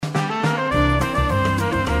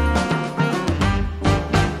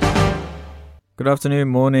Good afternoon,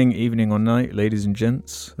 morning, evening, or night, ladies and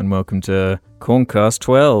gents, and welcome to Corncast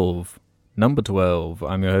 12, number 12.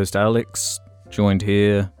 I'm your host, Alex, joined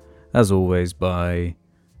here, as always, by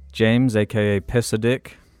James, aka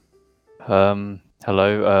Pissadick.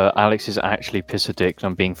 Hello, Alex is actually Pissadick, and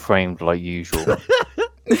I'm being framed like usual.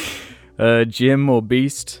 Jim or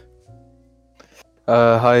Beast.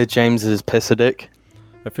 Hi, James is Pissadick.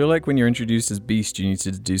 I feel like when you're introduced as Beast, you need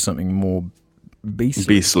to do something more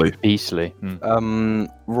beastly. Beastly.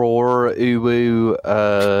 Roar, uwu,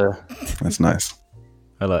 That's nice.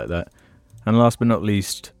 I like that. And last but not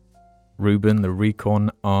least, Ruben, the Recon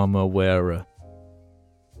Armor Wearer.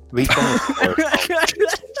 Recon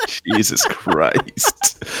Jesus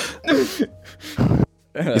Christ.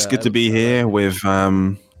 It's good to be here with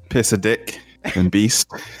Pissadick and Beast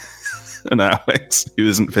and Alex, who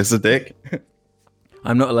isn't Pissadick.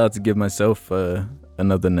 I'm not allowed to give myself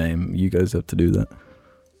another name. You guys have to do that.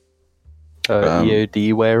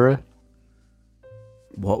 EOD wearer.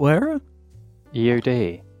 What wearer?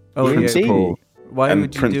 EOD. Oh, Principal Why and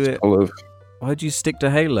would you do it? principal of... Why'd you stick to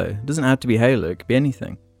Halo? It doesn't have to be Halo. It could be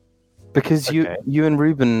anything. Because Okay. you and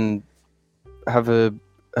Ruben have a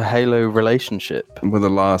Halo relationship. We're the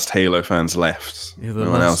last Halo fans left. You're the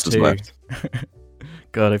No one else last has two. left.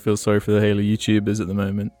 God, I feel sorry for the Halo YouTubers at the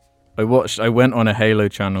moment. I went on a Halo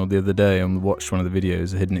channel the other day and watched one of the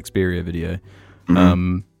videos, a Hidden Xperia video.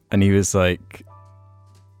 Mhm. And he was like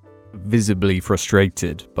visibly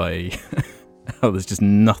frustrated by how there's just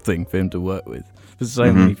nothing for him to work with for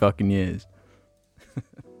so many fucking years.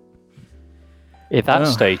 At that Oh.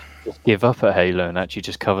 stage, just give up at Halo and actually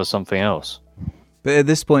just cover something else. But at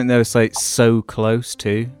this point, though, it's like so close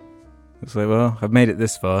too. It's like, well, I've made it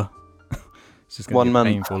this far. It's just going to 1 be a month.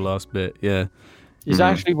 painful last bit. Yeah, It's Mhm.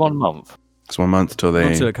 actually 1 month It's 1 month till not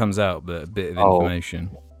they... until it comes out, but a bit of Oh.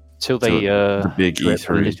 information. till they the big drip a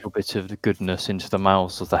E3. little bit of the goodness into the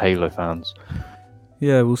mouths of the Halo fans.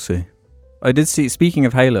 Yeah, we'll see. I did see. Speaking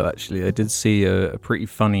of Halo, actually, I did see a pretty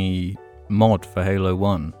funny mod for Halo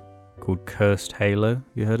 1 called Cursed Halo.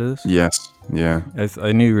 You heard of this? Yes, yeah.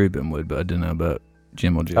 I knew Ruben would, but I didn't know about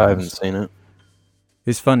Jim or James. I haven't seen it.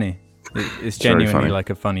 It's funny. It's very genuinely funny.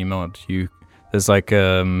 like a funny mod. There's like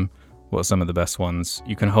what are some of the best ones?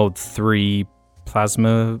 You can hold 3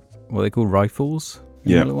 plasma, what are they call rifles.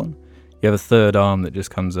 in Yeah. Halo 1. You have a third arm that just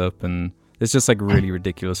comes up, and it's just like really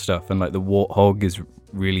ridiculous stuff. And like the Warthog is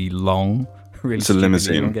really long, really It's a stupidly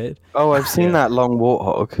limousine. elongated. Oh, I've seen that long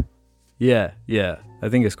warthog. Yeah. I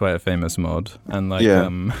think it's quite a famous mod. And like Yeah.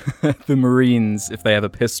 the Marines, if they have a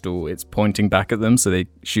pistol, it's pointing back at them, so they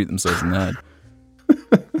shoot themselves in the head.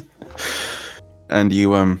 And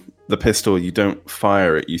you, the pistol, you don't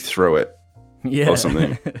fire it, you throw it Yeah. or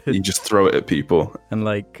something. You just throw it at people. And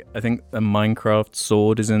like I think a Minecraft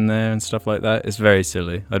sword is in there and stuff like that. It's very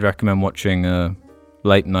silly. I'd recommend watching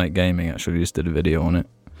Late Night Gaming. Actually, just did a video on it.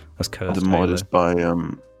 That's Cursed The mod Halo. is by,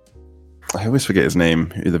 I always forget his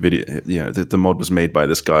name. The video, the mod was made by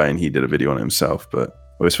this guy and he did a video on it himself, but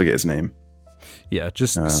I always forget his name. Yeah,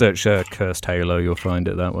 just search Cursed Halo. You'll find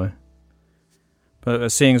it that way.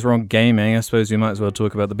 But seeing as we're on gaming, I suppose we might as well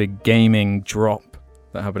talk about the big gaming drop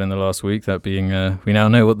that happened in the last week. That being, we now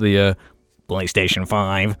know what the PlayStation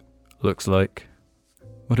 5 looks like.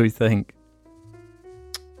 What do we think?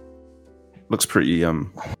 Looks pretty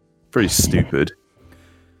stupid.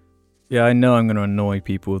 Yeah, I know I'm going to annoy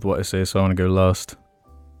people with what I say, so I want to go last.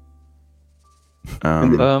 Are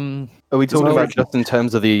we talking Well, about just in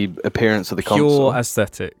terms of the appearance of the Pure console?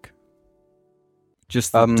 aesthetic.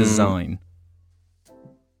 Just the design.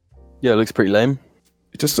 Yeah, it looks pretty lame.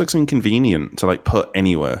 It just looks inconvenient to like put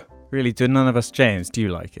anywhere. Really, do none of us, James, do you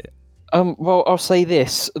like it? Well, I'll say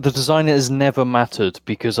this: the design has never mattered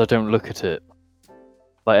because I don't look at it,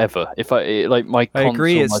 like ever. If my I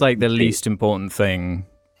agree, console, it's my like the PC least important thing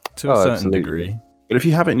to a Oh, certain absolutely. degree. But if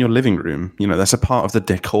you have it in your living room, that's a part of the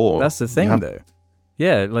decor. That's the thing, though.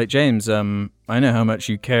 Yeah, like James, I know how much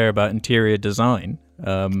you care about interior design.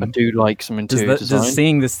 I do like some interior design. Does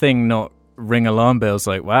seeing this thing not ring alarm bells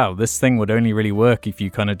like, wow, this thing would only really work if you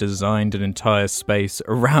kind of designed an entire space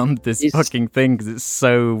around this It's- fucking thing because it's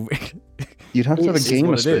so... You'd have to have a It's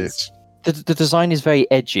gamer what it is. space. The design is very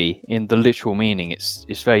edgy in the literal meaning.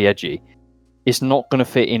 It's very edgy. It's not going to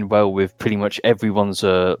fit in well with pretty much everyone's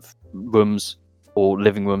rooms or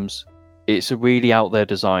living rooms. It's a really out there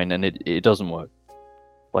design, and it doesn't work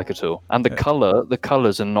like at all. And the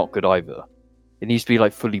colors are not good either. It needs to be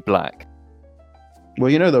like fully black. Well,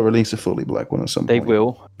 they'll release a fully black one at some They point.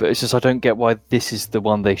 will, but it's just I don't get why this is the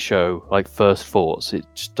one they show. Like first thoughts, it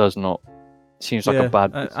just does not Seems like a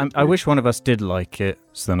bad. I wish one of us did like it,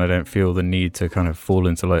 so then I don't feel the need to kind of fall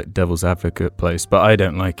into like devil's advocate place. But I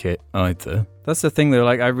don't like it either. That's the thing though.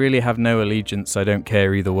 Like I really have no allegiance. I don't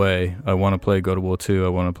care either way. I want to play God of War 2. I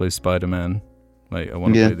want to play Spider-Man. Like I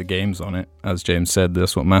want to play the games on it. As James said,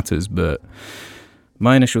 that's what matters. But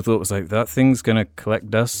my initial thought was like that thing's gonna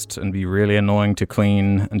collect dust and be really annoying to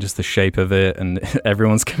clean, and just the shape of it, and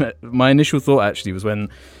everyone's gonna. My initial thought actually was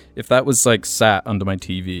if that was like sat under my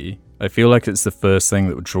TV. I feel like it's the first thing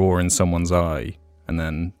that would draw in someone's eye, and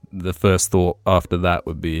then the first thought after that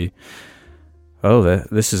would be, "Oh,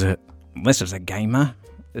 this is a gamer.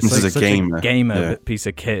 This is a gamer piece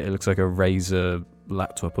of kit. It looks like a Razer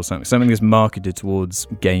laptop or something. Something that's marketed towards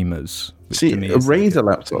gamers." See, Razer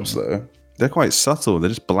laptops though, they're quite subtle. They're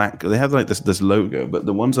just black. They have like this logo, but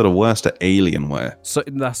the ones that are worst are Alienware. So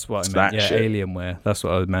that's what I meant. Yeah, shit. Alienware. That's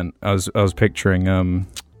what I meant. I was picturing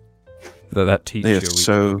that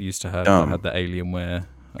teacher we used to have that had the Alienware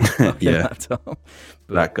laptop. But,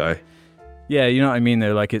 that guy. Yeah, you know what I mean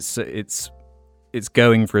though. Like it's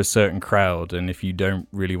going for a certain crowd, and if you don't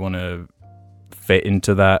really want to fit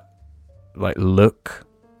into that like look,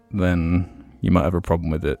 then you might have a problem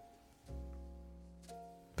with it.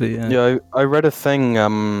 But yeah, I read a thing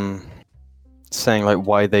saying like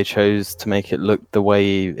why they chose to make it look the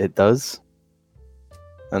way it does,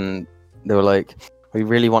 and they were like, we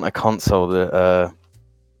really want a console that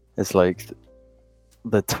is like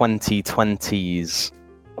the 2020s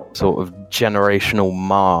sort of generational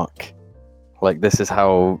mark. Like this is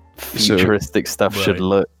how futuristic stuff should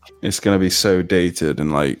look. It's going to be so dated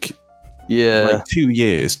and like 2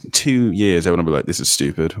 years, everyone will be like, this is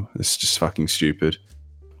stupid. This is just fucking stupid.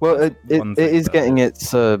 Well, it is getting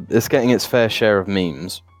its fair share of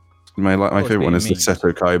memes. My favorite one is the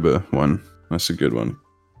Seto Kaiba one. That's a good one.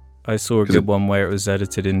 I saw a good one where it was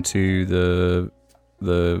edited into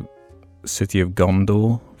the city of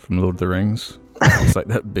Gondor from Lord of the Rings. It's like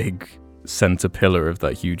that big center pillar of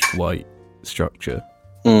that huge white structure.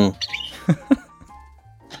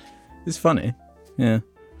 It's funny, yeah.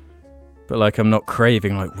 But like, I'm not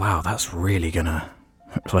craving like, wow, that's really gonna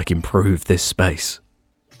like improve this space.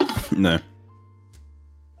 No.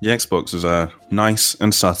 The Xbox is nice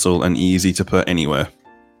and subtle and easy to put anywhere.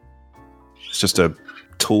 It's just a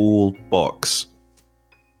tall box.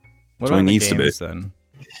 What it needs to be. Then?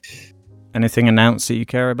 Anything announced that you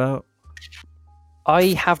care about? I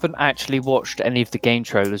haven't actually watched any of the game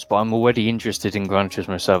trailers, but I'm already interested in Gran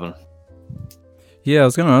Turismo 7. Yeah, I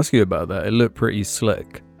was going to ask you about that. It looked pretty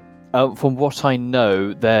slick. From what I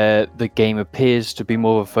know, the game appears to be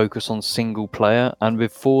more of a focus on single player, and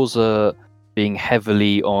with Forza being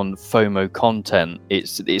heavily on FOMO content,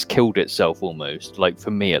 it's killed itself almost, like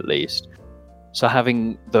for me at least. So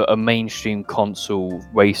having a mainstream console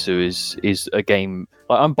racer is a game.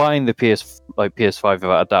 Like I'm buying the PS5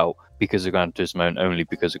 without a doubt because of Gran Turismo, and only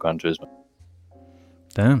because of Gran Turismo.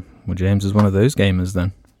 Damn. Well, James is one of those gamers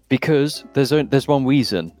then. Because there's one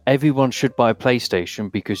reason. Everyone should buy a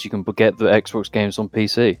PlayStation because you can get the Xbox games on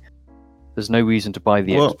PC. There's no reason to buy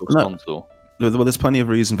the Xbox console. Well, there's plenty of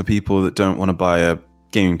reason for people that don't want to buy a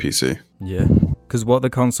gaming PC. Yeah. Because what the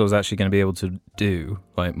console is actually going to be able to do,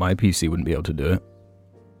 like my PC wouldn't be able to do it.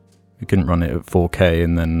 You couldn't run it at 4K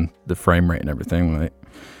and then the frame rate and everything. Like,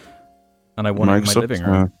 and I want it in my living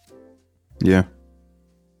room. Yeah.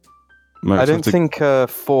 I don't think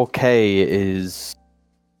 4K is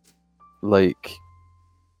like...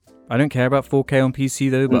 I don't care about 4K on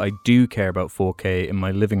PC though, but I do care about 4K in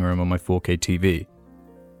my living room on my 4K TV.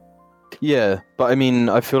 Yeah, but I mean,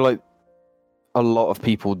 I feel like a lot of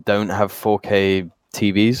people don't have 4K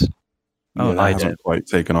TVs. Oh, I haven't quite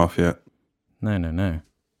taken off yet. No. And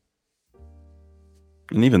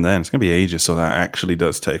even then, it's going to be ages till that actually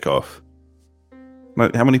does take off.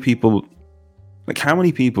 Like, how many people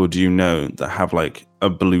do you know that have like a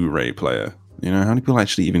Blu-ray player? You know, how many people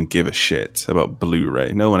actually even give a shit about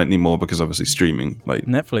Blu-ray? No one anymore, because obviously streaming like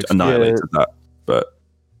Netflix annihilated that. But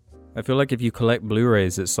I feel like if you collect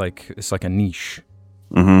Blu-rays, it's like a niche.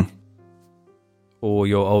 Mm-hmm. Or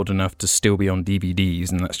you're old enough to still be on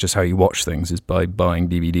DVDs, and that's just how you watch things, is by buying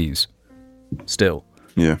DVDs. Still.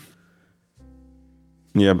 Yeah.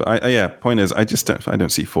 Yeah, but point is, I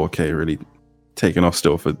don't see 4K really taking off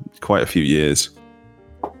still for quite a few years.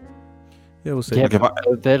 Yeah, we'll see. Yeah,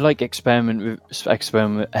 they're like experimenting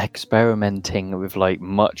with like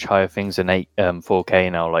much higher things than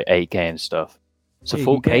 4K now, like 8K and stuff. So yeah,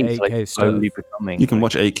 4K is like slowly becoming. You can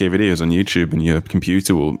watch 8K videos on YouTube, and your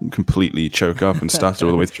computer will completely choke up and stutter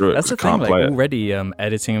all the way through it. That's the thing. Like, already,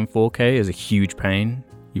 editing in 4K is a huge pain.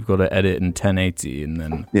 You've got to edit in 1080, and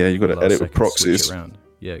then you've got to edit with proxies.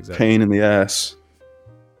 Yeah, exactly. Pain in the ass.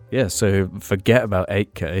 Yeah, so forget about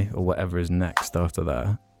 8K or whatever is next after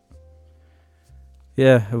that.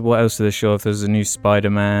 Yeah, what else do they show off? There's a new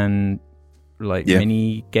Spider-Man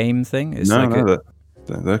mini game thing. It's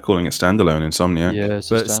they're calling it standalone Insomniac. Yeah, it's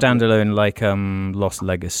but standalone like Lost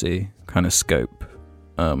Legacy kind of scope.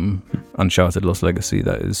 Uncharted Lost Legacy,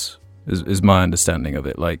 that is my understanding of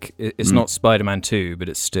it. Like it's not Spider-Man 2, but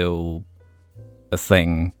it's still a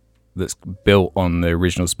thing that's built on the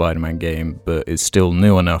original Spider-Man game, but it's still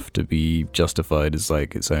new enough to be justified as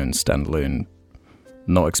like its own standalone,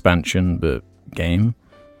 not expansion, but game.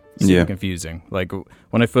 Super confusing. Like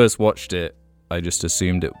when I first watched it, I just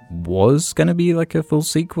assumed it was going to be like a full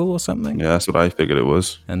sequel or something. Yeah, that's what I figured it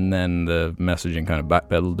was. And then the messaging kind of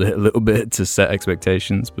backpedaled it a little bit to set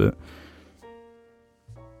expectations, but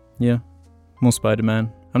yeah, more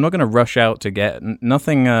Spider-Man. I'm not going to rush out to get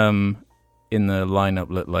nothing in the lineup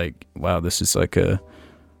look like, wow, this is like I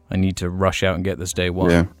need to rush out and get this day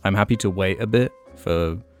one. Yeah. I'm happy to wait a bit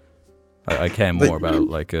for, I care more about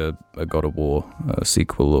like a God of War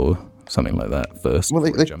sequel or something like that first. Well,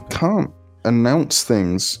 they can't announce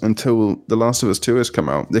things until The Last of Us 2 has come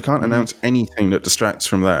out. They can't announce anything that distracts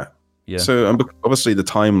from that. Yeah. So obviously the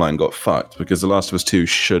timeline got fucked because The Last of Us 2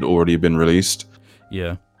 should already have been released.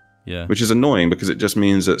 Yeah. Yeah. Which is annoying because it just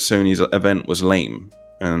means that Sony's event was lame.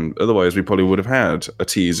 And otherwise, we probably would have had a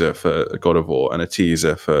teaser for God of War and a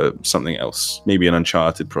teaser for something else, maybe an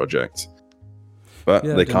Uncharted project. But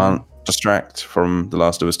they can't distract from The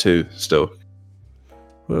Last of Us 2 still.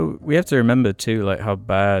 Well, we have to remember too, like how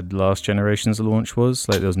bad last generation's launch was.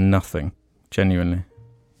 Like there was nothing, genuinely,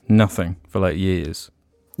 nothing for like years.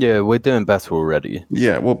 Yeah, we're doing better already.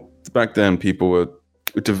 Yeah, well, back then people were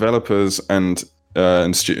developers and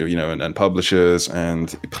publishers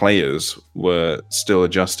and players were still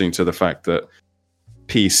adjusting to the fact that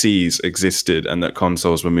PCs existed and that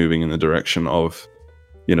consoles were moving in the direction of,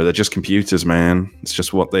 they're just computers, man. It's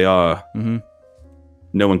just what they are. Mm-hmm.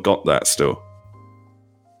 No one got that still.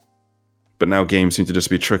 But now games seem to just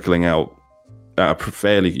be trickling out at a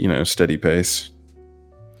fairly, steady pace.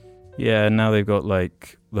 Yeah, now they've got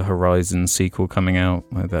like the Horizon sequel coming out.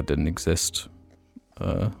 Like that didn't exist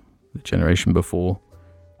the generation before,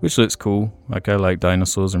 which looks cool. Like I like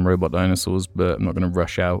dinosaurs and robot dinosaurs, but I'm not going to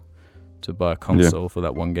rush out to buy a console for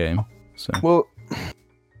that one game. So. Well,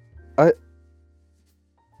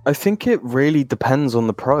 I think it really depends on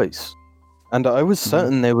the price. And I was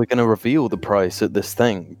certain they were going to reveal the price at this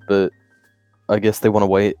thing, but I guess they want to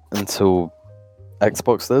wait until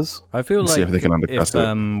Xbox does. I feel See like if they can undercut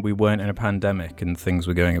if we weren't in a pandemic and things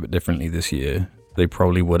were going a bit differently this year, they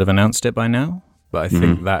probably would have announced it by now. But I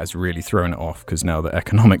think that has really thrown it off because now the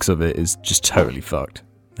economics of it is just totally fucked.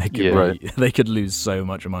 They could they could lose so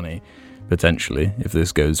much money potentially if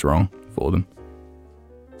this goes wrong for them.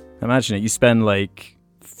 Imagine it. You spend like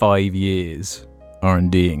 5 years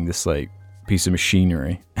R&Ding this like piece of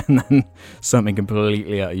machinery, and then something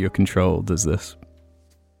completely out of your control does this.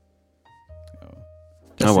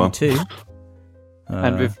 Destiny 2.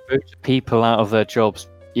 And with people out of their jobs,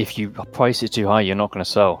 if you price it too high, you're not going to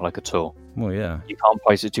sell like at all. Well, yeah. You can't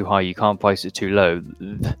price it too high. You can't price it too low.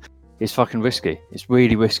 It's fucking risky. It's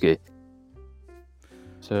really risky.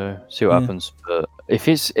 So see what happens. But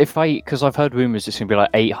because I've heard rumors it's gonna be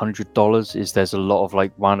like $800. There's a lot of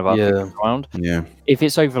like roundabout figures around. Yeah. If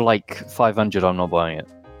it's over like 500, I'm not buying it.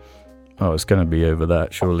 Oh, it's gonna be over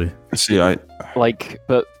that surely. See,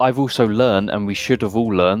 but I've also learned, and we should have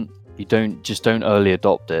all learned, you don't early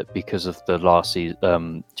adopt it because of the last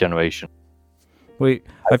generation. Wait,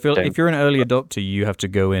 I feel if you're an early adopter, you have to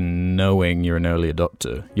go in knowing you're an early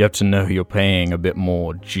adopter. You have to know you're paying a bit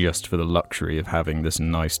more just for the luxury of having this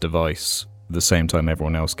nice device at the same time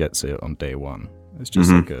everyone else gets it on day one. It's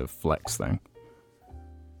just like a flex thing.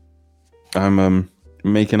 I'm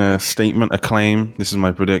making a statement, a claim. This is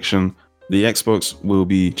my prediction. The Xbox will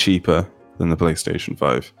be cheaper than the PlayStation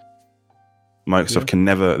 5.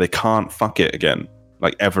 Microsoft they can't fuck it again,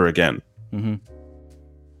 like ever again. Mm-hmm.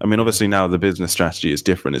 I mean, obviously now the business strategy is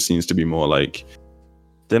different. It seems to be more like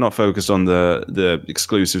they're not focused on the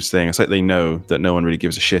exclusives thing. It's like they know that no one really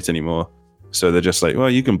gives a shit anymore. So they're just like, well,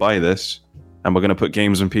 you can buy this and we're going to put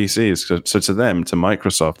games on PCs. So to them, to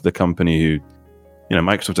Microsoft, the company who,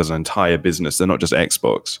 Microsoft does an entire business. They're not just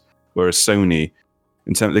Xbox. Whereas Sony,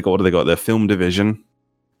 they got their film division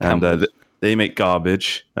and they make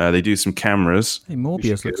garbage. They do some cameras. Hey,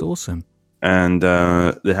 Morbius looks awesome. And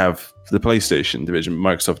they have the PlayStation division.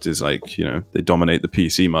 Microsoft is like, they dominate the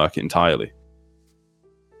PC market entirely.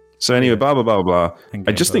 So anyway, blah, blah, blah, blah.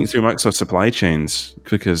 I just think through Microsoft supply chains,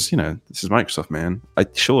 because, this is Microsoft, man.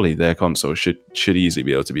 Surely their console should easily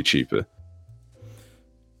be able to be cheaper.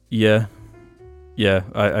 Yeah. Yeah,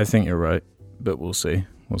 I think you're right, but we'll see.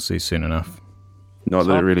 We'll see soon enough. Not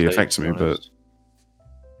that it really affects me, but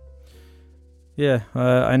yeah,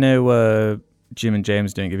 I know Jim and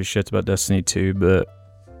James didn't give a shit about Destiny 2, but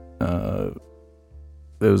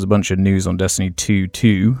there was a bunch of news on Destiny 2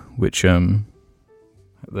 too, which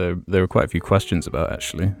there were quite a few questions about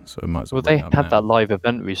actually. So I might as well. Well, they had that live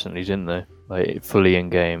event recently, didn't they? Like fully in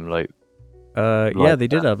game, like. Yeah, they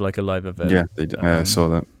did have like a live event. yeah, they did. I saw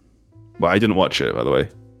that. Well, I didn't watch it, by the way.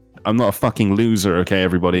 I'm not a fucking loser, okay,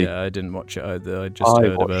 everybody. Yeah, I didn't watch it either. I just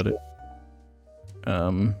heard about it.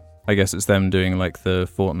 I guess it's them doing like the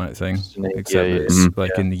Fortnite thing, except it's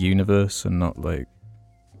like in the universe and not like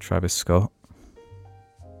Travis Scott.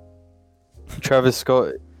 Travis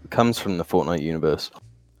Scott comes from the Fortnite universe.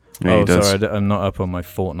 Yeah, he does. Sorry, I'm not up on my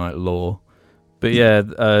Fortnite lore. But yeah,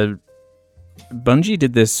 Bungie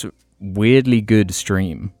did this weirdly good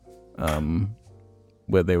stream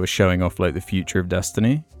where they were showing off like the future of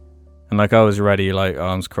Destiny. And like I was ready, like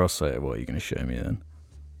arms crossed, like, what are you going to show me then?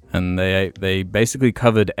 And they basically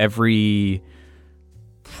covered every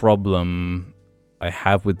problem I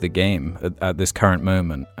have with the game at this current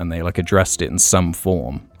moment, and they like addressed it in some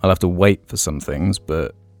form. I'll have to wait for some things,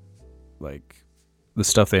 but like the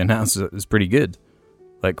stuff they announced is pretty good.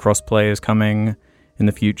 Like crossplay is coming in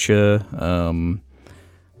the future.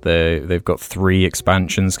 They've got 3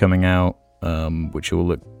 expansions coming out, which will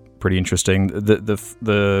look pretty interesting.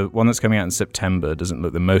 The one that's coming out in September doesn't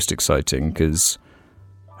look the most exciting because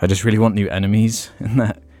I just really want new enemies in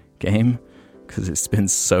that game because it's been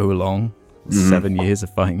so long. 7 years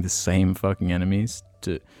of fighting the same fucking enemies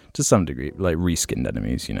to some degree, like reskinned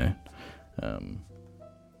enemies, you know.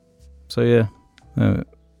 So yeah,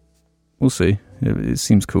 we'll see. It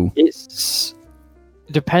seems cool. It's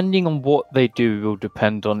depending on what they do will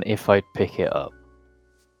depend on if I'd pick it up.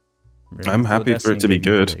 Really. I'm happy for it to be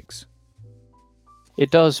good. It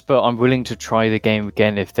does, but I'm willing to try the game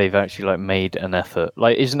again if they've actually like made an effort.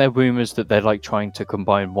 Like, isn't there rumors that they're like trying to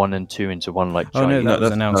combine 1 and 2 into one? Like, oh no, that was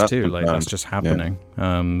that's announced too. Like that's just happening.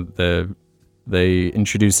 Yeah. They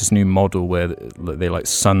introduced this new model where they like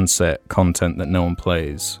sunset content that no one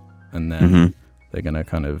plays, and then they're gonna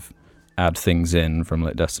kind of add things in from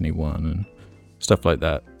like Destiny 1 and stuff like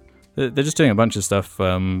that. They're just doing a bunch of stuff.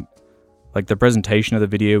 Like the presentation of the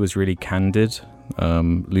video was really candid.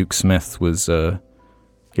 Luke Smith was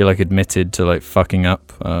he like admitted to like fucking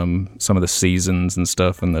up some of the seasons and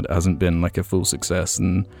stuff, and that it hasn't been like a full success,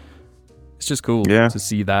 and it's just cool to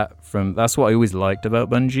see that from. That's what I always liked about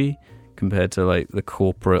Bungie compared to like the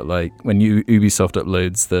corporate, like when Ubisoft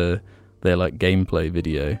uploads their like gameplay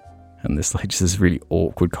video and this like just this really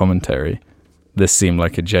awkward commentary. This seemed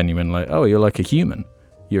like a genuine like, oh, you're like a human,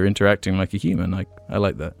 you're interacting like a human. Like I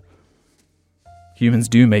like that. Humans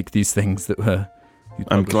do make these things that were.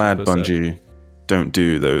 I'm glad Bungie don't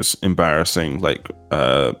do those embarrassing like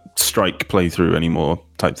strike playthrough anymore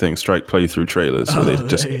type things, strike playthrough trailers. So they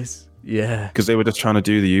just because they were just trying to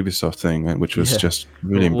do the Ubisoft thing, which was just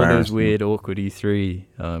really embarrassing. All those weird, awkward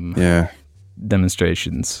E3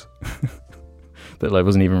 demonstrations that like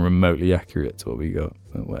wasn't even remotely accurate to what we got,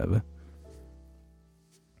 but whatever.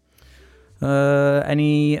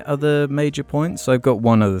 Any other major points? I've got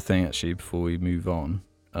one other thing actually before we move on.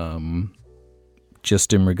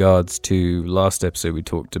 Just in regards to last episode, we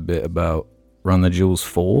talked a bit about Run the Jewels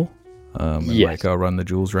 4. Like our Run the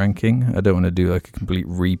Jewels ranking. I don't want to do like a complete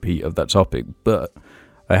repeat of that topic, but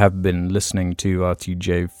I have been listening to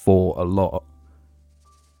RTJ4 a lot.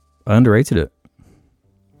 I underrated it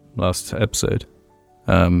last episode.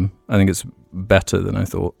 I think it's better than I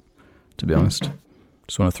thought, to be honest.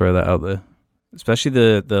 Just want to throw that out there. Especially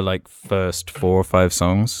the like first 4 or 5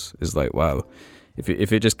 songs is like, wow.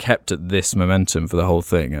 If it just kept at this momentum for the whole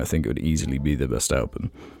thing, I think it would easily be the best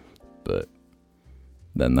album. But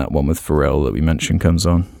then that one with Pharrell that we mentioned comes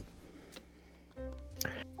on.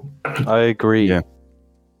 I agree. Yeah.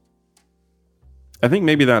 I think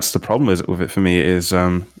maybe that's the problem with it for me is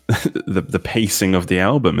the pacing of the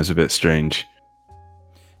album is a bit strange.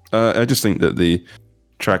 I just think that the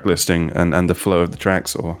track listing and the flow of the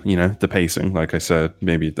tracks, or the pacing, like I said,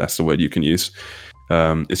 maybe that's the word you can use.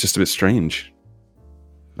 It's just a bit strange.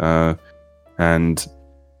 And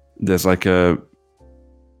there's like a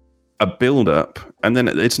build up, and then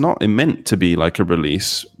it's not meant to be like a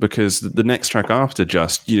release, because the next track after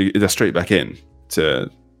they're straight back in to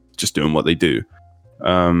just doing what they do.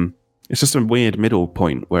 It's just a weird middle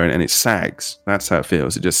point and it sags. That's how it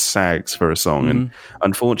feels. It just sags for a song. And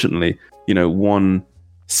unfortunately, one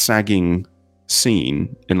sagging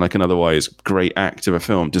scene in like an otherwise great act of a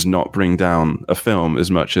film does not bring down a film as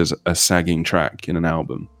much as a sagging track in an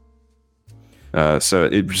album. So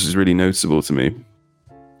it was really noticeable to me.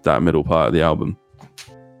 that middle part of the album.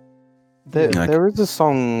 There is a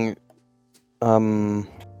song in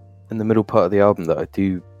the middle part of the album that I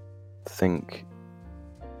do think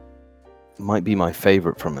might be my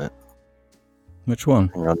favorite from it. Which one?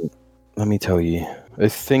 Hang on, let me tell you. I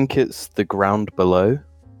think it's The Ground Below.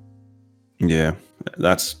 Yeah,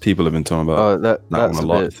 that's people have been talking about that that's one a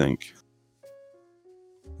lot. I think.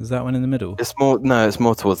 Is that one in the middle? It's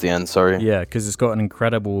more towards the end. Sorry. Yeah, because it's got an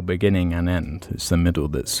incredible beginning and end. It's the middle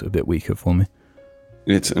that's a bit weaker for me.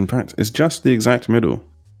 It's in fact, it's just the exact middle.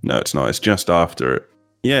 No, it's not. It's just after it.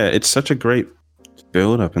 Yeah, it's such a great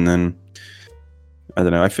build up, and then I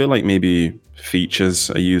don't know. I feel like maybe features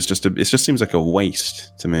are used it just seems like a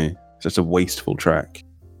waste to me. It's just a wasteful track.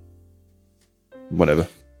 Whatever.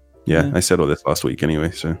 Yeah, I said all this last week anyway.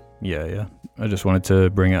 So yeah. I just wanted to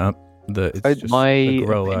bring it up. That it's just My a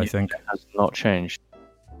gorilla, I think. has not changed.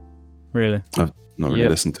 Really? I've not really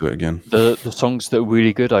listened to it again. The songs that are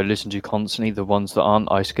really good, I listen to constantly. The ones that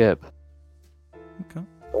aren't, I skip. Okay.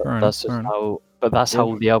 That's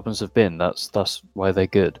how the albums have been. That's why they're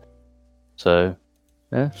good. So,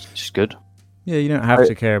 yeah, it's just good. Yeah, you don't have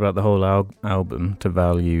to care about the whole album to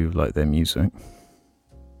value like their music.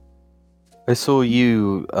 I saw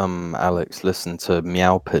you, Alex, listen to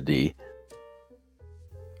Meowpity.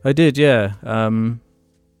 I did, yeah.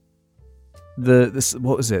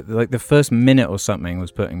 What was it? Like the first minute or something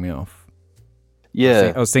was putting me off.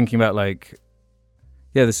 Yeah, I was thinking about like,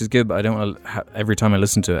 yeah, this is good, but I don't want to. Every time I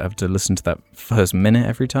listen to it, I have to listen to that first minute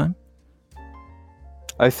every time.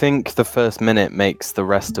 I think the first minute makes the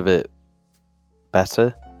rest of it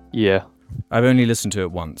better. Yeah, I've only listened to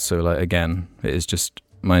it once, so like again, it is just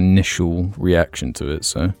my initial reaction to it.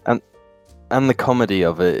 So and the comedy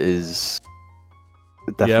of it is.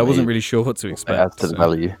 Yeah, I wasn't really sure what to expect. Adds to the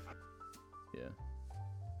value. Yeah,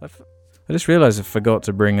 I just realised I forgot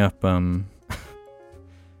to bring up the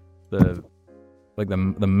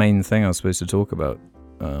main thing I was supposed to talk about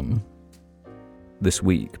this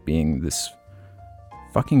week, being this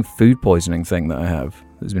fucking food poisoning thing that I have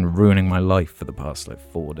that's been ruining my life for the past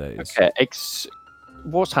 4 days. Okay,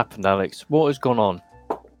 what's happened, Alex? What has gone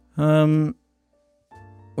on?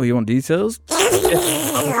 Well, you want details?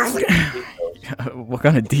 What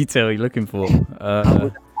kind of detail are you looking for?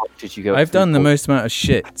 Did you go? I've done the most amount of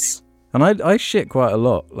shits, and I shit quite a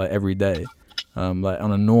lot, every day, like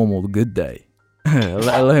on a normal good day,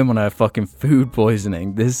 let alone when I have fucking food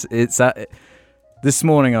poisoning. This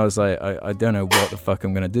morning I was like, I don't know what the fuck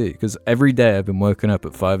I'm gonna do, because every day I've been woken up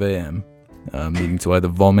at 5 a.m. Needing to either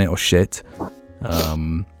vomit or shit,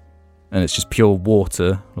 and it's just pure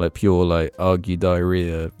water, pure argue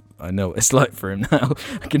diarrhea. I know what it's like for him now.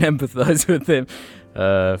 I can empathise with him.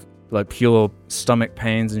 Pure stomach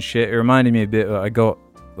pains and shit. It reminded me a bit. I got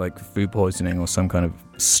food poisoning or some kind of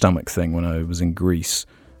stomach thing when I was in Greece.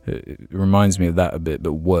 It reminds me of that a bit,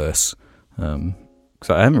 but worse. Because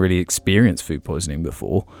I haven't really experienced food poisoning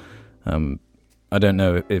before. I don't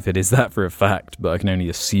know if it is that for a fact, but I can only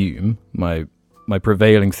assume. My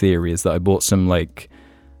prevailing theory is that I bought some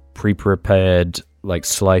pre-prepared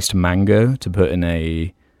sliced mango to put in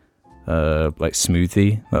a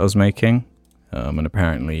smoothie that I was making, and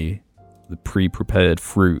apparently the pre-prepared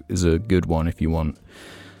fruit is a good one if you want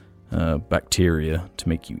bacteria to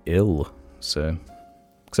make you ill. So,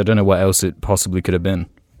 because I don't know what else it possibly could have been,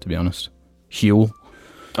 to be honest. Huel.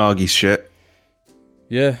 Argy's shit.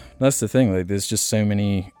 Yeah, that's the thing. There's just so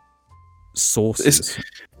many sources.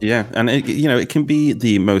 And it can be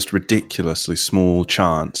the most ridiculously small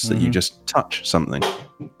chance that you just touch something.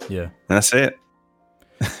 Yeah, and that's it.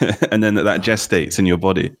 And then that gestates in your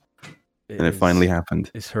body, and it finally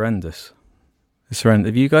happened. It's horrendous.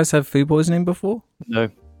 Have you guys had food poisoning before? No,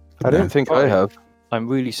 I don't think I have. I'm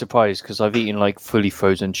really surprised because I've eaten fully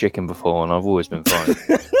frozen chicken before, and I've always been fine.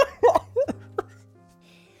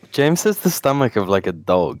 James has the stomach of a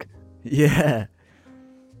dog. Yeah.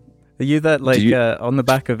 Are you that on the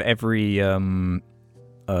back of every oven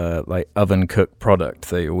cooked product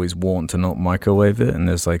they always warn to not microwave it, and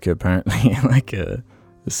there's apparently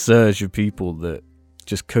a surge of people that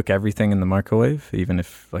just cook everything in the microwave, even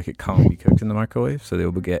if it can't be cooked in the microwave, so they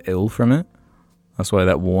will get ill from it. That's why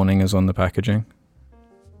that warning is on the packaging.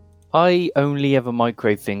 I only ever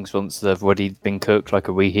microwave things once they've already been cooked,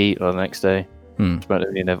 a reheat or the next day.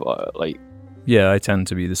 Yeah, I tend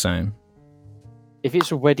to be the same. If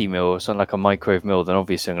it's a ready meal or something like a microwave meal, then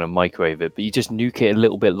obviously I'm going to microwave it, but you just nuke it a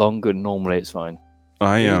little bit longer, and normally it's fine.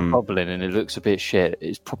 It's bubbling and it looks a bit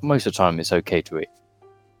shit. Most of the time it's okay to eat.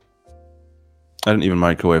 I don't even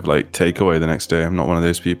microwave takeaway the next day. I'm not one of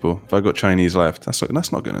those people. If I've got Chinese left, that's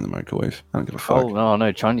not going in the microwave. I don't give a fuck. Oh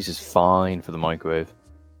no, Chinese is fine for the microwave.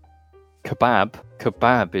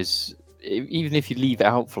 Kebab is, even if you leave it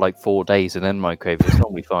out for like 4 days and then microwave, it's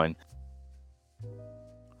normally fine.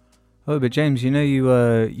 Oh, but James, you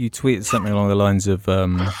tweeted something along the lines of,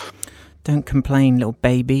 "Don't complain, little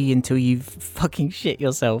baby, until you've fucking shit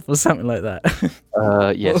yourself," or something like that.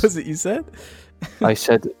 Yes. What was it you said? I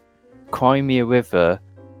said, "Cry me a river.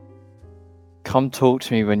 Come talk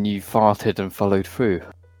to me when you farted and followed through."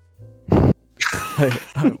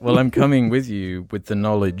 Well, I'm coming with you with the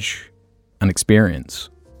knowledge and experience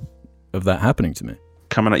of that happening to me.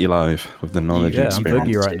 Coming at you live with the knowledge and I'm experience.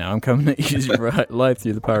 Boogie right now. I'm coming at you right live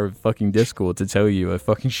through the power of fucking Discord to tell you I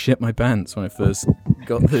fucking shit my pants when I first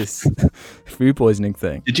got this food poisoning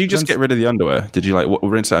thing. Did you just get rid of the underwear? Did you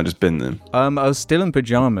rinse it out and just bin them? I was still in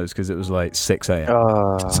pajamas because it was like 6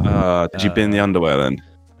 a.m. Did you bin the underwear then?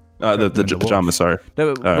 The pajamas, sorry.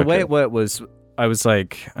 No, the way it worked was I was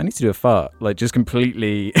like, I need to do a fart, like just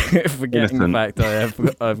completely forgetting the fact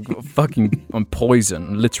that I'm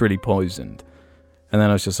poisoned, literally poisoned. And then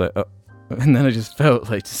I was just like, oh. And then I just felt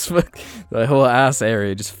like the whole ass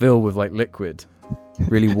area just filled with like liquid,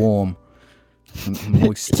 really warm, and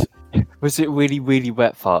moist. Was it really, really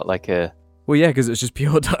wet fart? Like a? Well, yeah, because it was just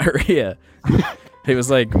pure diarrhea. It was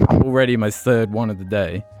like already my third one of the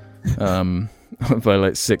day, by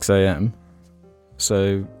like 6 a.m.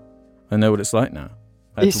 So I know what it's like now.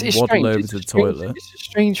 I had to waddle over to the toilet. It's a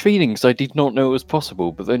strange feeling because I did not know it was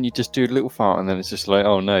possible, but then you just do a little fart and then it's just like,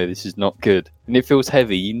 oh no, this is not good. And it feels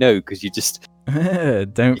heavy, because you just...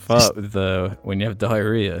 Don't fart with when you have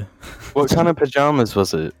diarrhea. What kind of pajamas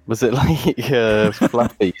was it? Was it like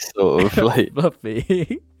fluffy, sort of? Like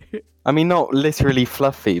fluffy? I mean, not literally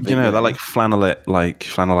fluffy, but... They're like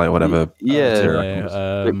flannelette, whatever.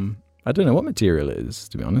 Yeah. I don't know what material it is,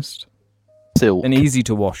 to be honest. Silk. An easy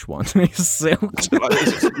to wash one. Silk.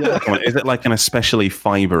 Is it like an especially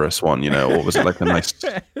fibrous one, or was it like a nice...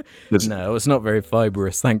 No, it's not very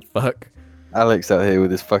fibrous, thank fuck. Alex out here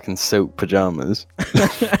with his fucking silk pajamas.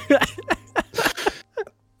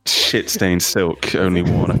 Shit-stained silk, only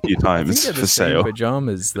worn a few times for sale.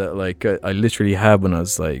 Pajamas that I literally had when I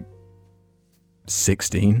was like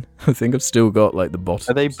 16. I think I've still got like the bottoms.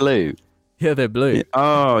 Are they blue? Yeah, they're blue. Yeah.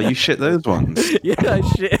 Oh, you shit those ones? Yeah, I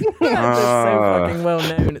shit. They're so fucking well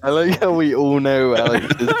known. I like how we all know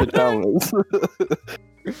Alex's pajamas.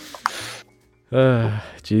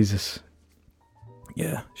 Jesus.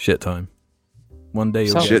 Yeah, shit time. One day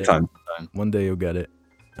you'll get shit it. Time. One day you'll get it.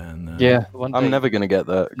 And yeah, I'm never gonna get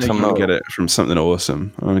that. I'm not get it from something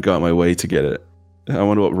awesome. I'm gonna go out my way to get it. I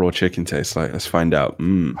wonder what raw chicken tastes like. Let's find out.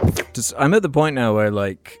 I'm at the point now where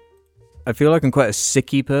I feel like I'm quite a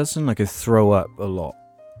sicky person. I throw up a lot.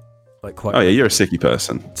 Oh yeah, you're a sicky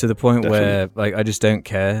person. To the point Definitely. where I just don't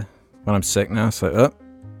care when I'm sick now. It's like, oh,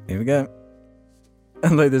 here we go.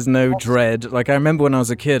 And there's no dread. I remember when I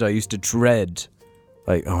was a kid, I used to dread,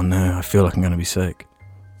 oh no, I feel like I'm gonna be sick.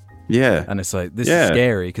 Yeah. And it's like, this is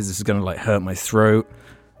scary because this is gonna hurt my throat.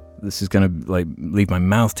 This is gonna leave my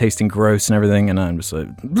mouth tasting gross and everything. And I'm just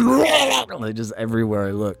just everywhere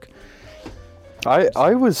I look.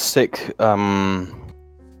 I was sick a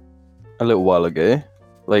little while ago,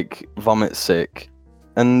 vomit sick,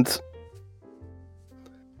 and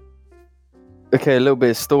okay, a little bit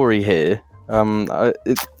of story here. I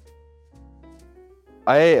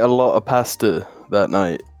ate a lot of pasta that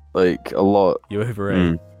night, a lot. You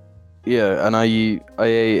overate. Yeah, and I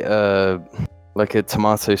ate a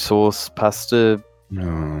tomato sauce pasta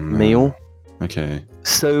meal. Okay.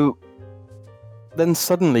 So then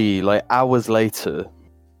suddenly, hours later,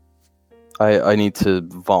 I need to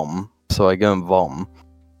vom, so I go and vom,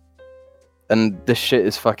 and this shit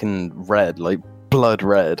is fucking red, blood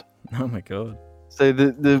red. Oh my god! So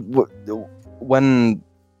when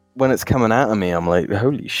it's coming out of me, I'm like,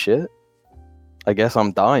 holy shit! I guess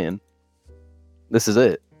I'm dying. This is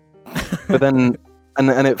it. But then,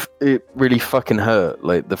 and it really fucking hurt.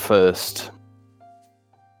 The first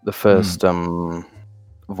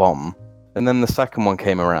vom. And then the second one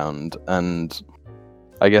came around, and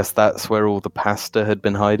I guess that's where all the pasta had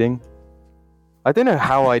been hiding. I don't know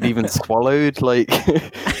how I'd even swallowed,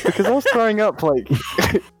 because I was throwing up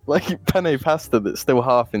penne pasta that's still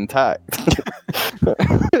half intact.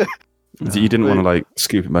 You didn't want to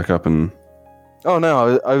scoop it back up and... Oh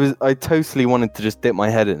no, I totally wanted to just dip my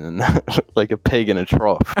head in and like a pig in a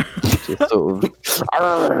trough. Just sort of.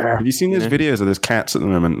 Have you seen those videos of those cats at the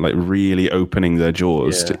moment, really opening their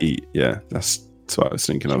jaws to eat? Yeah, that's what I was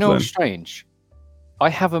thinking of. You know then. what's strange? I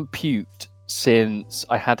haven't puked since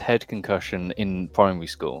I had head concussion in primary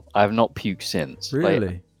school. I have not puked since.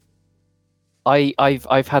 Really?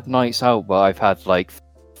 I've had nights out where I've had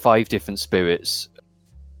 5 different spirits,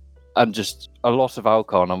 and just a lot of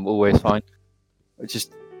alcohol and I'm always fine.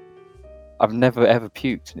 I've never ever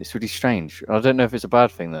puked, and it's really strange. I don't know if it's a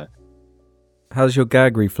bad thing though. How's your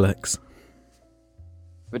gag reflex?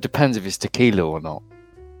 It depends if it's tequila or not.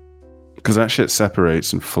 Because that shit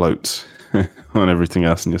separates and floats on everything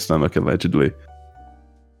else in your stomach, allegedly.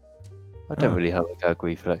 I don't really have a gag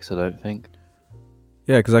reflex, I don't think.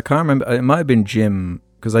 Yeah, because I can't remember. It might have been Jim,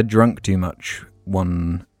 because I drunk too much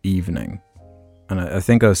one evening. And I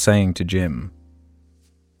think I was saying to Jim,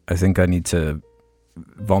 I think I need to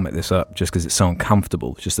vomit this up just because it's so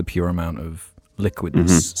uncomfortable. It's just the pure amount of liquid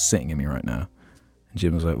that's sitting in me right now. And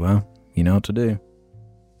Jim was like, well, you know what to do.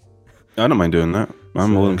 I don't mind doing that.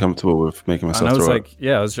 I'm more than comfortable with making myself and I was throw like, up.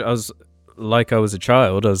 yeah, I was like I was a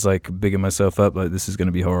child. I was like bigging myself up like this is going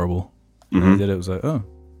to be horrible. And I did it. It was like, oh,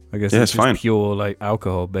 I guess it's just fine. pure like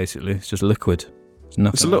alcohol basically. It's just liquid. It's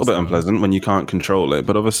nothing. It's a little bit unpleasant when you can't control it,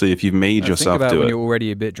 but obviously if you've made yourself think about do when it, you're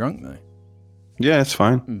already a bit drunk though. yeah, it's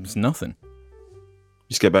fine. It's nothing.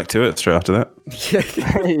 Just get back to it straight after that.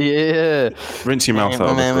 Yeah. Rinse your mouth out.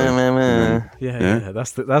 obviously. Yeah.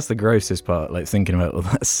 That's the grossest part. Like thinking about all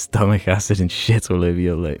that stomach acid and shit all over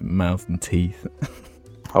your like mouth and teeth.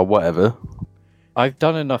 Or whatever. I've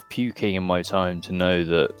done enough puking in my time to know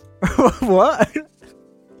that. What?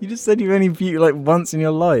 You just said you've only puked like once in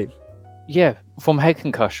your life. Yeah, from head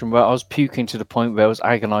concussion, where I was puking to the point where I was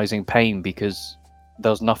agonising pain because there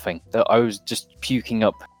was nothing. That I was just puking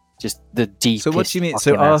up just the deepest. So what do you mean?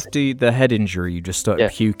 So fucking acid. after the head injury, you just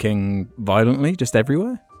started puking violently, just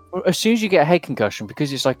everywhere? Well, as soon as you get a head concussion,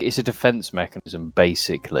 because it's a defence mechanism,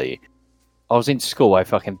 basically. I was in school, I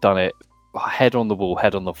fucking done it, head on the wall,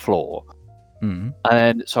 head on the floor. Mm.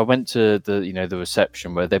 And then, so I went to the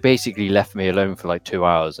reception where they basically left me alone for like 2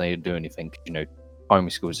 hours. They didn't do anything, 'cause,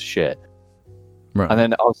 primary school is shit. Right. And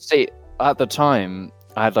then at the time,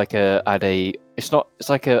 I had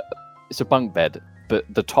it's a bunk bed, but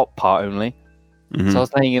the top part only. So I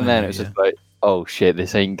was laying in there and it was just like, oh shit,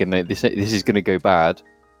 this is gonna go bad.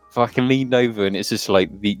 So I can lean over and it's just like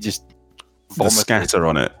the scatter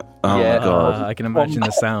on it. Oh Yeah. my god. I can imagine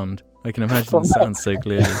the sound. I can imagine the sound so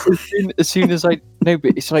clearly. as soon as but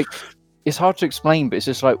it's like, it's hard to explain, but it's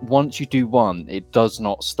just like once you do one, it does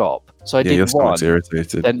not stop. So I Yeah, your did one, stomach's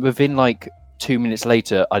irritated. then within like 2 minutes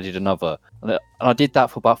later, I did another, and I did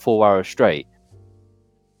that for about 4 hours straight,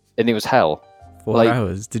 and it was hell. 4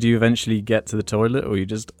 hours. Did you eventually get to the toilet, or were you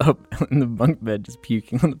just up in the bunk bed just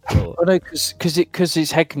puking on the floor? Oh no, because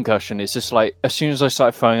it's head concussion. It's just like as soon as I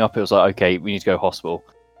started throwing up, it was like, okay, we need to go hospital.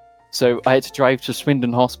 So I had to drive to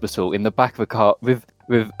Swindon Hospital in the back of a car with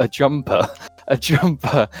a jumper,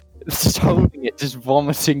 just holding it, just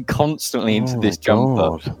vomiting constantly into this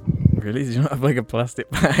jumper. Really? Did you not have like a plastic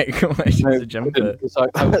bag? Why just a jumper? Because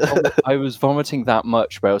I was vomiting that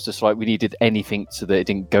much, where I was just like, we needed anything so that it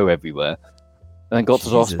didn't go everywhere. And then got to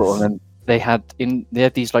the hospital, and then they had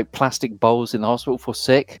these like plastic bowls in the hospital for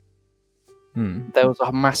sick. There was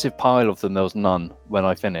a massive pile of them. There was none when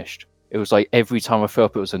I finished. It was like every time I threw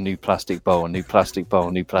up, it was a new plastic bowl, a new plastic bowl,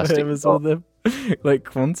 a new plastic Where was bowl. all the like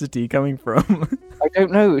quantity coming from? I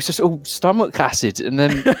don't know. It's just all stomach acid, and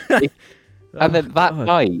then that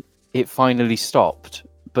night it finally stopped.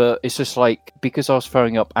 But it's just like because I was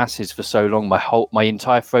throwing up acids for so long, my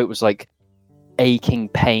entire throat was like aching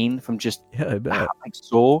pain from just I bet. like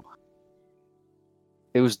sore.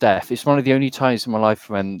 It was death. It's one of the only times in my life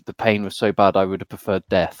when the pain was so bad I would have preferred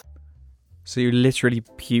death. So you literally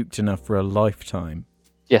puked enough for a lifetime?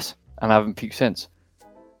 Yes, and I haven't puked since.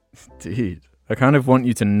 Dude, I kind of want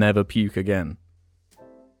you to never puke again.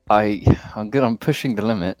 I'm good. I'm pushing the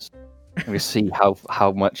limits. We'll see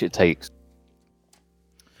how much it takes.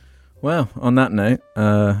 Well, on that note,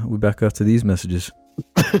 we're back after these messages.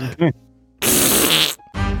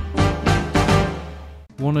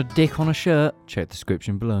 Want a dick on a shirt? Check the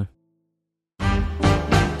description below.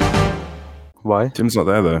 Why? Tim's not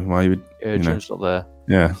there though. Why would Jim's not there.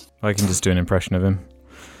 Yeah. I can just do an impression of him.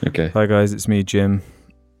 Okay. Hi guys, it's me, Jim.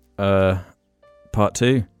 Part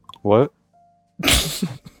 2. What? This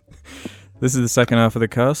is the second half of the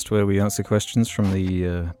cast where we answer questions from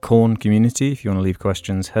the Corn community. If you want to leave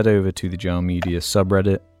questions, head over to the Jar Media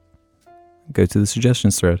subreddit. Go to the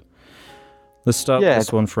suggestions thread. Let's start with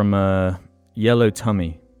this one from Yellow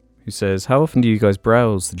Tummy, who says, how often do you guys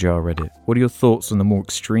browse the Jar Reddit? What are your thoughts on the more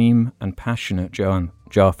extreme and passionate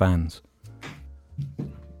Jar fans?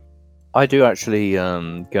 I do actually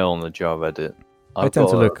go on the Jar Reddit. I tend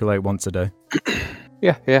to look like once a day.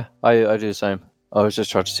 Yeah, I do the same. I was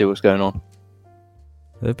just trying to see what's going on.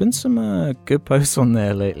 There have been some good posts on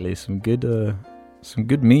there lately, some good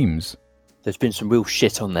memes. There's been some real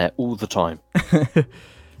shit on there all the time.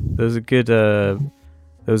 There's a good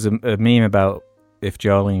There was a meme about if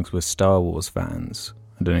Jarlings were Star Wars fans.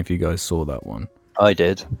 I don't know if you guys saw that one. I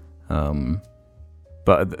did.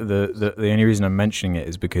 But the only reason I'm mentioning it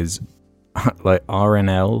is because like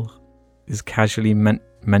RNL is casually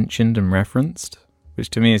mentioned and referenced, which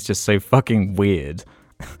to me is just so fucking weird.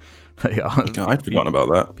 Like, I'd forgotten about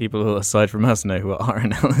that. people who aside from us know what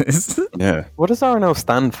RNL is. Yeah. What does RNL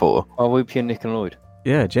stand for? Oh, Whoopi and Nick and Lloyd.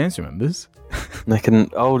 Yeah, James remembers.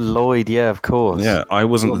 Lloyd, yeah, of course. Yeah, I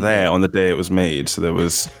wasn't there on the day it was made, so there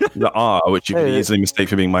was the R, which you could easily mistake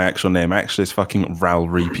for being my actual name. Actually, it's fucking Ral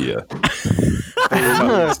Repier.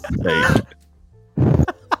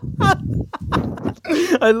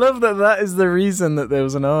 I love that is the reason that there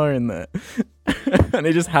was an R in there. And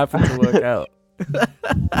it just happened to work out.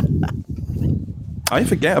 I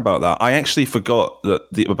forget about that. I actually forgot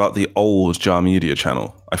about the old Jar Media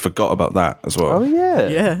channel. I forgot about that as well. Oh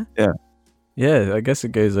yeah. Yeah. Yeah, I guess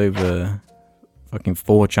it goes over fucking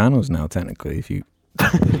 4 channels now, technically, if you...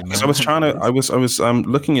 So I was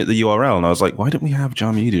looking at the URL and I was like, why don't we have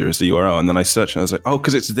Jar Media as the URL? And then I searched and I was like, oh,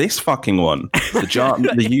 because it's this fucking one.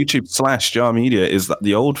 The YouTube / Jar Media is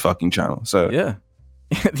the old fucking channel. So Yeah.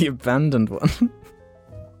 The abandoned one.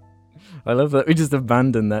 I love that we just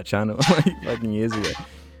abandoned that channel like fucking years ago.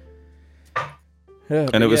 Yeah,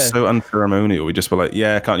 and it was so unceremonial. We just were like,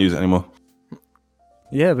 yeah, I can't use it anymore.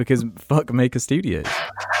 Yeah, because fuck Maker Studios.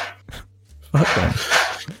 Fuck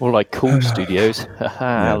that. Or like Cool Studios.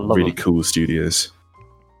 I love really them. cool studios.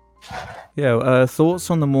 Yeah,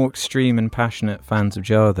 thoughts on the more extreme and passionate fans of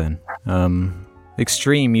Jar then?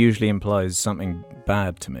 Extreme usually implies something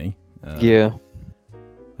bad to me. Yeah.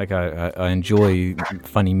 Like I enjoy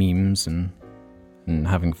funny memes and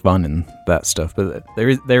having fun and that stuff, but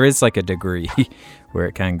there is like a degree where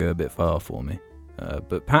it can go a bit far for me.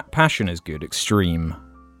 But passion is good. Extreme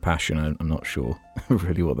passion, I'm not sure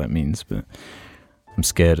really what that means, but I'm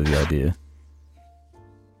scared of the idea.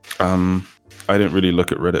 I don't really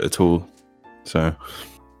look at Reddit at all, so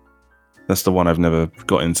that's the one I've never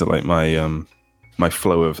got into. Like my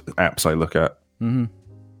flow of apps I look at. Mm-hmm.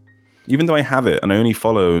 Even though I have it, and I only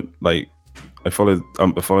follow I follow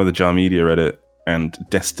the Jar Media Reddit and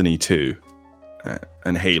Destiny 2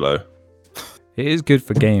 and Halo. It is good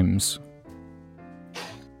for games.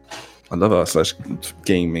 I love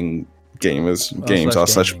r/gaming gamers games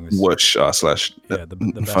r/gaming is- r/whoosh r/ the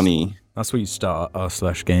best funny. one. That's where you start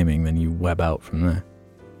r/gaming, then you web out from there.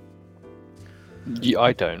 Yeah,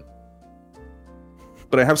 I don't.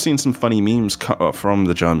 But I have seen some funny memes cut off from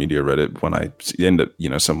the Jar Media Reddit when I end up,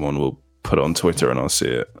 someone will put it on Twitter and I'll see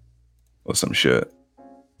it or some shit.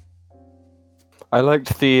 I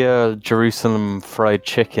liked the Jerusalem fried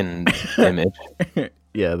chicken image.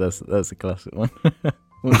 Yeah, that's a classic one.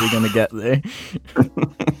 What are we gonna get there?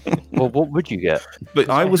 Well, what would you get? But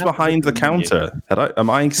I was behind the counter. Am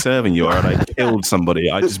I serving you, or had I killed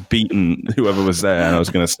somebody? I just beaten whoever was there, and I was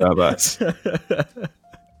going to stab us.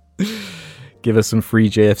 Give us some free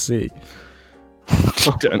JFC.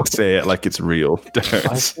 Don't say it like it's real.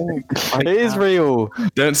 It is real.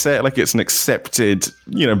 Don't say it like it's an accepted,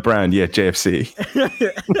 brand. Yeah, JFC.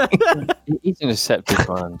 It is an accepted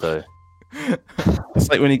brand, though. It's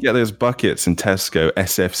like when you get those buckets in Tesco,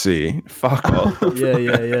 SFC. Fuck off.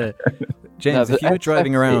 Yeah. James, No, if you were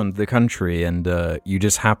driving SFC around the country and you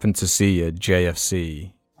just happened to see a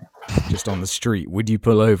JFC just on the street, would you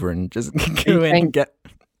pull over and just go in and get...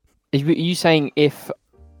 Are you saying if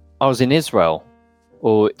I was in Israel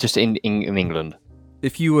or just in England?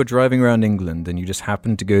 If you were driving around England and you just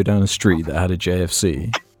happened to go down a street that had a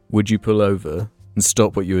JFC, would you pull over and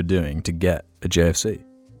stop what you were doing to get a JFC?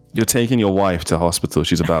 You're taking your wife to hospital.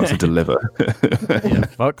 She's about to deliver. Yeah,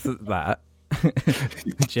 fuck that.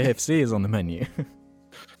 JFC is on the menu.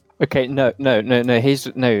 Okay, no.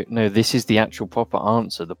 This is the actual proper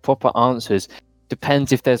answer. The proper answer is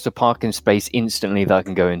depends if there's a parking space instantly that I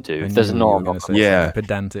can go into. If there's not, Yeah,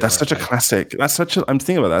 pedantic. that's such a classic. I'm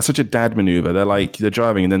thinking about that. That's such a dad maneuver. They're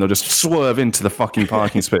driving and then they'll just swerve into the fucking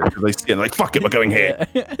parking space because they see it like, fuck it, we're going here.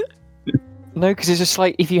 No, because it's just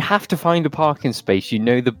like if you have to find a parking space,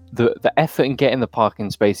 the effort in getting the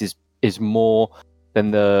parking space is more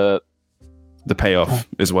than the payoff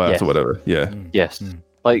is worth Yes. or whatever. Yeah. yes.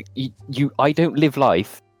 Like I don't live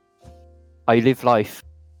life. I live life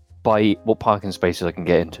by what parking spaces I can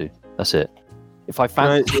get into. That's it. If I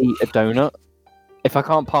fancy a donut, if I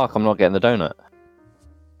can't park, I'm not getting the donut.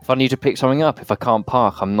 If I need to pick something up, if I can't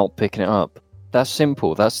park, I'm not picking it up. That's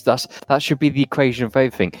simple. That should be the equation of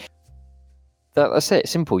everything. That's it.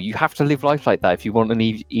 Simple. You have to live life like that if you want an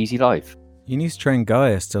easy life. You need to train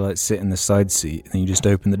Gaius to sit in the side seat, and then you just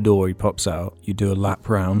open the door, he pops out, you do a lap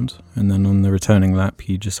round, and then on the returning lap,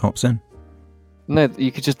 he just hops in. No,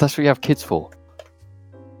 you could just. That's what you have kids for.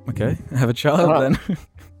 Okay, have a child Alright. then.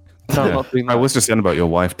 No, I'm Yeah. not doing I that. was just saying about your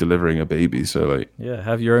wife delivering a baby, so like, Yeah,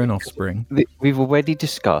 have your own offspring. We've already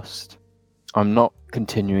discussed. I'm not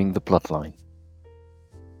continuing the bloodline.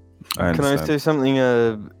 I Can I understand. say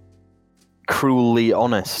something cruelly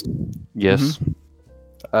honest? Yes.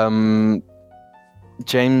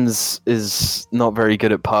 James is not very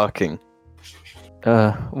good at parking.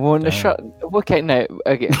 Well, no, Damn. shut. Okay, no.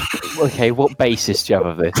 Okay, okay. What basis do you have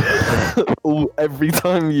of this? Every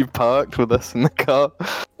time you parked with us in the car.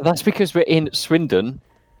 That's because we're in Swindon.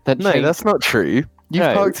 That No, changed- that's not true. You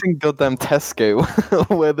No. parked in goddamn Tesco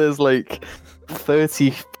where there's like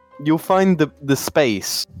 30. You'll find the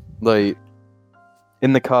space like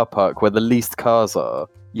in the car park where the least cars are,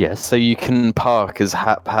 yes. so you can park as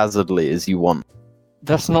haphazardly as you want.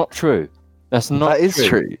 That's not true. That's not. That is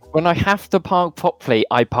true. When I have to park properly,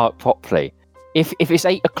 I park properly. If it's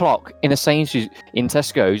 8 o'clock in a Sainsbury's in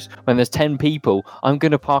Tesco's when there's 10 people, I'm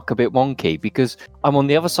gonna park a bit wonky because I'm on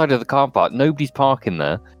the other side of the car park. Nobody's parking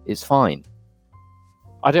there. It's fine.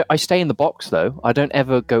 I stay in the box though. I don't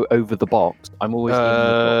ever go over the box. I'm always in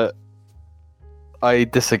the box. I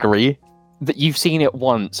disagree. That you've seen it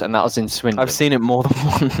once, and that was in Swindon. I've seen it more than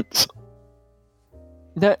once.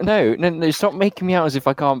 No. Stop making me out as if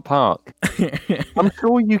I can't park. I'm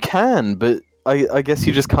sure you can, but I guess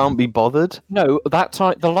you just can't be bothered. No, that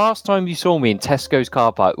time, the last time you saw me in Tesco's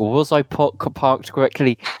car park, was I parked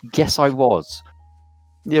correctly? Yes, I was.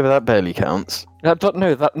 Yeah, but that barely counts. That's the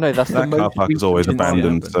That car most. park is always didn't see it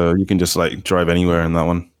abandoned, happen. so you can just like drive anywhere in that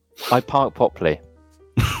one. I park properly.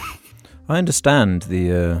 I understand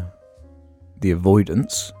the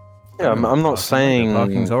avoidance. Yeah, I'm not Parking, saying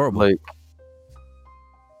parking's horrible. like.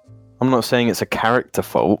 I'm not saying it's a character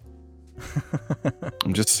fault.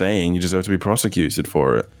 I'm just saying, you deserve to be prosecuted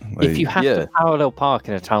for it. Like, If you have yeah. to parallel park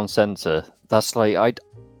in a town centre, that's like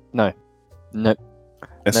no. it's no.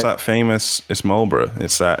 that famous. It's Marlborough.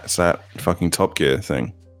 It's that fucking Top Gear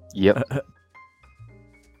thing. Yep.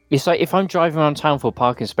 It's like if I'm driving around town for a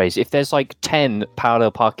parking space, if there's like 10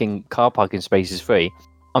 parallel car parking spaces free,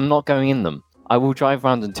 I'm not going in them. I will drive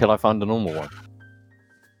around until I find a normal one.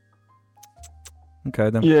 Okay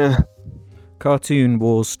then. Yeah. Cartoon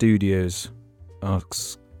Wars Studios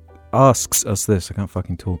asks us this. I can't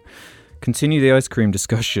fucking talk. Continue the ice cream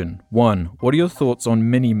discussion. 1. What are your thoughts on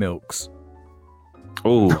mini milks?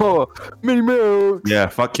 Oh, Oh, mini milk. yeah,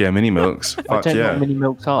 fuck yeah, mini milks. I Fuck don't know yeah. what mini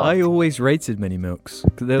milks are. I always rated mini milks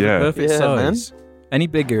because they're Yeah. the perfect Yeah, man. size. Any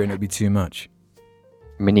bigger and it'd be too much.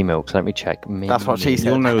 Mini milks, let me check. That's what she said.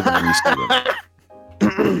 You'll know them when you see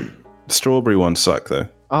them. The strawberry ones suck though.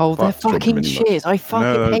 Oh, they're Fuck strawberry fucking mini milk. shit. I fucking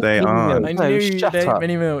No, hate they mini aren't. milks. I No, knew you'd shut hate up.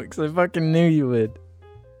 mini milks. I fucking knew you would.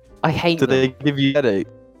 I hate Do them. they give you headache?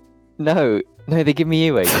 No, they give me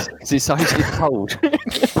earwax because it's actually cold.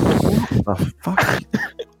 Oh fuck.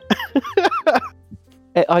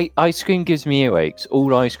 Ice cream gives me earwax.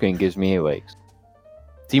 All ice cream gives me earwax.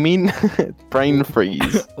 Do you mean brain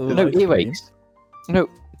freeze? No, earwax. No,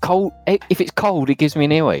 cold. If it's cold, it gives me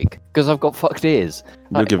an earache because I've got fucked ears.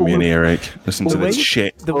 You'll give me an earache. Listen to The this way-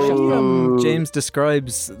 shit. The way Oh. James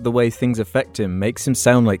describes the way things affect him makes him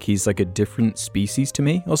sound like he's like a different species to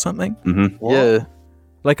me or something. Mm-hmm. Yeah.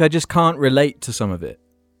 Like I just can't relate to some of it.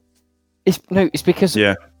 It's because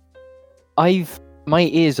Yeah. my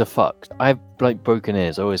ears are fucked. I have like broken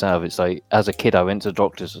ears. I always have. It's like as a kid, I went to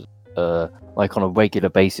doctors like on a regular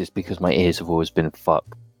basis because my ears have always been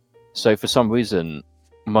fucked. So for some reason,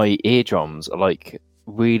 my eardrums are like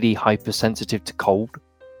really hypersensitive to cold.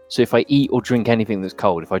 So if I eat or drink anything that's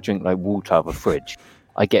cold, if I drink like water out of a fridge,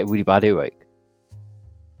 I get a really bad earache.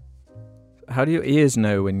 How do your ears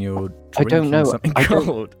know when you're I don't drinking know. something I don't-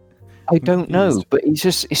 cold? I don't know, Confused. but it's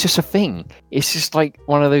just a thing. It's just like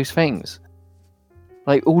one of those things.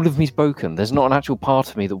 Like all of me's broken. There's not an actual part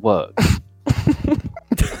of me that works.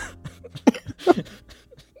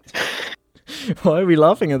 Why are we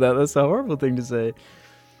laughing at that? That's a horrible thing to say.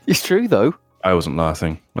 It's true though. I wasn't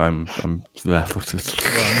laughing. I'm Well, I'm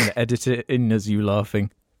gonna edit it in as you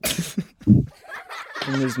laughing.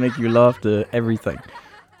 I'm just make you laugh to everything.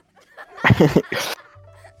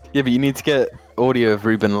 Yeah, but you need to get audio of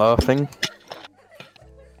Ruben laughing.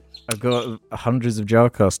 I've got hundreds of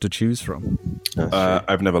Jarcasts to choose from.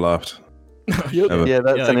 I've never laughed. Never. Yeah,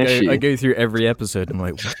 that's an issue. I go through every episode. I'm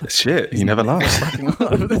like, what the Shit, he never laughs. fucking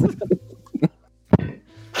laugh?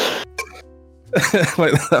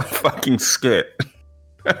 Like that fucking skit.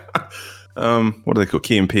 What do they call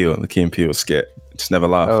Key and Peele? The Key and Peele skit. Just never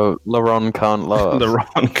laugh. Oh, Laron can't laugh. The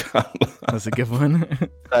wrong color. That's a good one.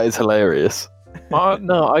 That is hilarious.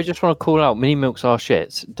 No, I just want to call out mini milks are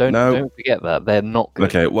shit. Don't forget that they're not good.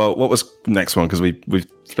 Okay, well, what was next one? Because we've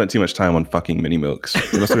spent too much time on fucking mini milks.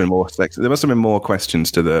 There must have been more there must have been more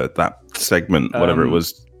questions to that segment, whatever it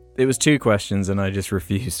was. It was 2 questions, and I just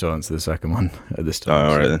refused to answer the second one at this time. Oh,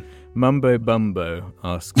 all right then. Mumbo Bumbo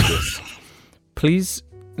asks this.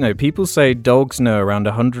 People say dogs know around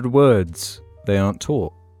 100 words they aren't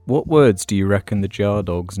taught. What words do you reckon the jar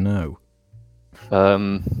dogs know?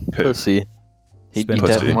 Pussy.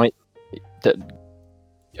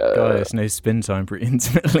 Gaius knows spin time pretty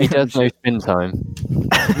intimately. He does know spin time.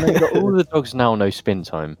 No, but all the dogs now know spin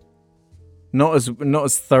time. Not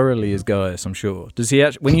as thoroughly as Gaius, I'm sure. Does he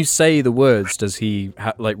actually? When you say the words, does he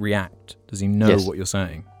react? Does he know what you're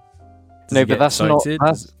saying? No, but that's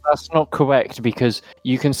not correct, because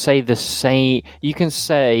you can say 1,000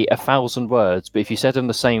 words, but if you said them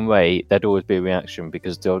the same way, there'd always be a reaction,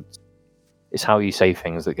 because it's how you say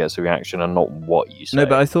things that gets a reaction and not what you say. No,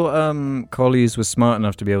 but I thought collies were smart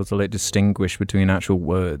enough to be able to distinguish between actual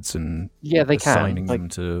words and they assigning can them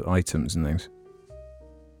to items and things.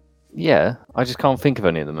 Yeah, I just can't think of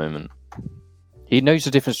any at the moment. He knows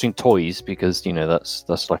the difference between toys, because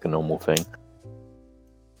that's like a normal thing.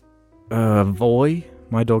 Voy.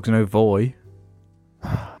 My dogs know voy.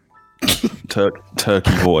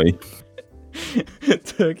 Turkey boy.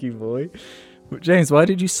 Turkey boy. James, why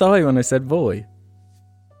did you sigh when I said voy?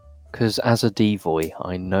 Because as a devoy,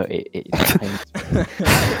 I know it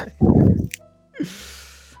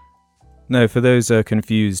No, for those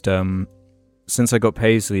confused, since I got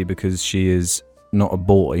Paisley because she is not a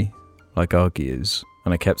boy, like Argy is,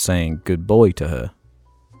 and I kept saying good boy to her,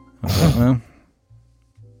 I thought,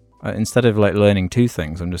 well, instead of learning 2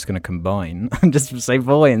 things, I'm just going to combine and just say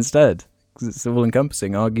boy instead. Because it's all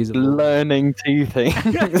encompassing. Argy's a boy. Learning 2 things.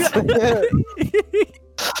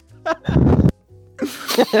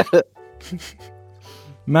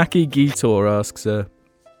 Mackie Gitor asks,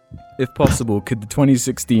 if possible, could the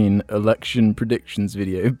 2016 election predictions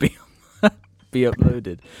video be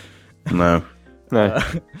uploaded? No.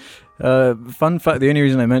 Fun fact, the only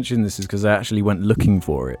reason I mentioned this is because I actually went looking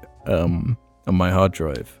for it on my hard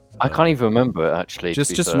drive. I can't even remember it, actually.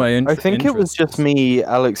 Just my I think it was just me,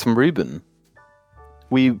 Alex, and Ruben.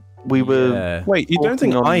 We were. Wait, you don't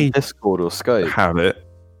think on I Discord or Skype have it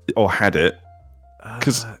or had it?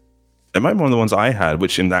 Because it might be one of the ones I had,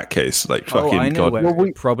 which in that case, fucking I know God. where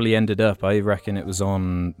it probably ended up. I reckon it was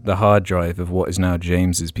on the hard drive of what is now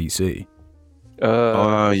James's PC.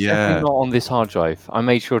 Oh yeah, definitely not on this hard drive. I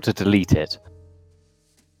made sure to delete it.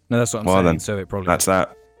 No, that's what I'm saying. Then, so it probably that's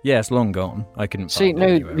that. Yeah, it's long gone. I couldn't see. find it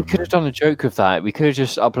anywhere We could have done a joke of that. We could have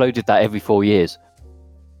just uploaded that every 4 years.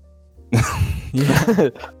 Yeah.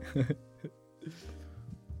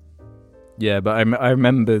 Yeah, but I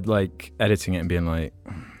remember editing it and being like,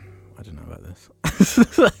 I don't know about this.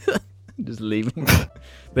 Just leaving.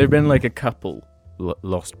 There'd been a couple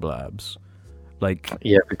lost blabs.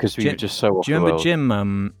 Yeah, because we were just so off do you the remember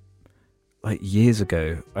world. Jim? Years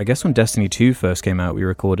ago, I guess when Destiny 2 first came out, we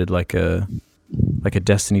recorded a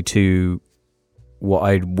Destiny 2, what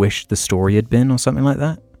I'd wished the story had been, or something like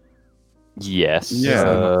that. Yes.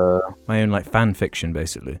 Yeah. My own fan fiction,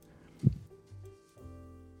 basically.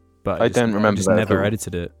 But I don't remember just that never at all.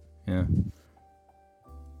 edited it. Yeah.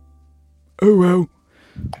 Oh well.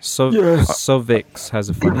 Sovix has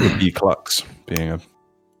a funny E-Clux being a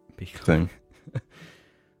thing.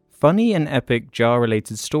 funny and epic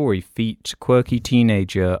jar-related story. Feat quirky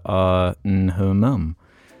teenager are her mum.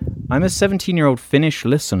 I'm a 17-year-old Finnish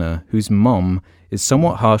listener whose mom is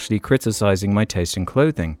somewhat harshly criticizing my taste in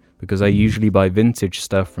clothing because I usually buy vintage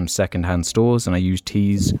stuff from second-hand stores and I use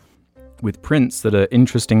tees with prints that are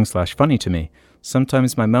interesting/funny to me.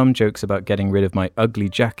 Sometimes my mum jokes about getting rid of my ugly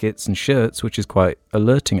jackets and shirts, which is quite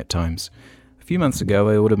alerting at times. A few months ago,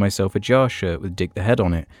 I ordered myself a jar shirt with Dick the Head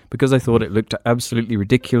on it because I thought it looked absolutely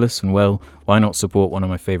ridiculous and, well, why not support one of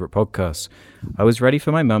my favourite podcasts? I was ready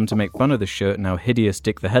for my mum to make fun of the shirt and how hideous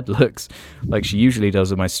Dick the Head looks, like she usually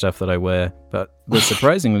does with my stuff that I wear, but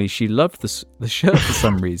surprisingly, she loved the shirt for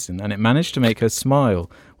some reason, and it managed to make her smile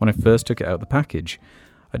when I first took it out of the package.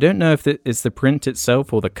 I don't know if it's the print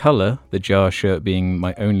itself or the colour, the jar shirt being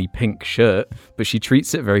my only pink shirt, but she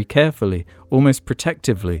treats it very carefully, almost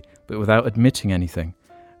protectively, but without admitting anything.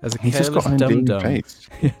 As a careless dum-dum,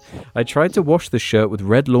 I tried to wash the shirt with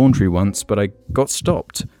red laundry once, but I got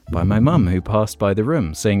stopped by my mum, who passed by the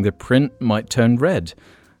room, saying the print might turn red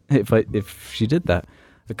if she did that.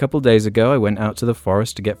 A couple days ago, I went out to the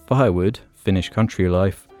forest to get firewood, Finnish country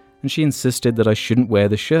life, and she insisted that I shouldn't wear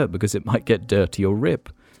the shirt because it might get dirty or rip,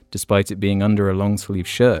 despite it being under a long-sleeve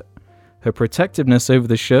shirt. Her protectiveness over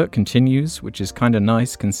the shirt continues, which is kind of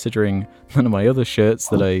nice considering none of my other shirts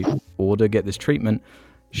that I order get this treatment.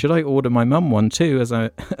 Should I order my mum one too as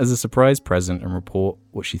a surprise present and report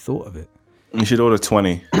what she thought of it? You should order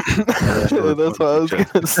 20. That's what I was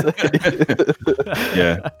gonna say.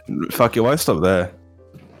 Yeah. Fuck it, why stop there?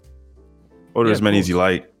 Order Yeah, as many of as you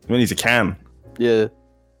like. As many as you can. Yeah.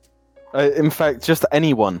 In fact, just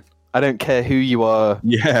anyone. I don't care who you are.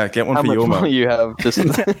 Yeah, get one How for much your mum. money you have?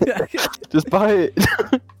 Just buy it.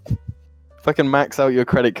 Fucking max out your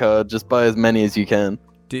credit card. Just buy as many as you can.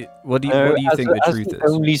 What do you As think the as truth the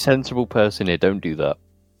is? only sensible person here, don't do that.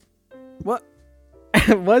 What?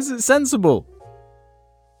 Why is it sensible?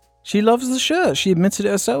 She loves the shirt. She admitted it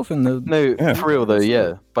herself in the. No, Yeah. for real though.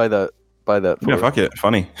 Yeah, buy that. For Yeah, it. fuck it.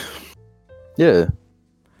 Funny. Yeah.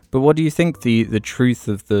 But what do you think the truth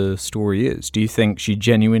of the story is? Do you think she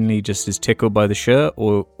genuinely just is tickled by the shirt,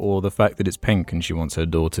 or the fact that it's pink and she wants her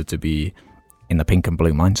daughter to be in the pink and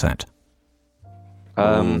blue mindset?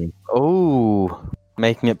 Oh,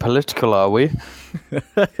 making it political, are we?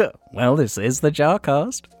 Well, this is the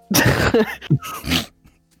Jarcast.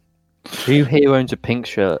 Who here owns a pink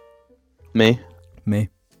shirt? Me. Me.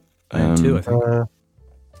 I am too, I think.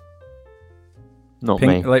 Not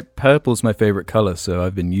Pink, me. like purple's my favorite color, so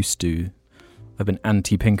I've been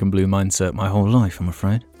anti-pink and blue mindset my whole life, I'm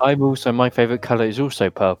afraid. My favourite colour is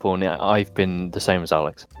also purple, and I've been the same as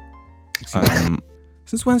Alex.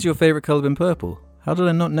 Since when's your favorite color been purple? How did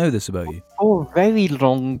I not know this about you? For a very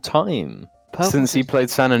long time. Purple Since he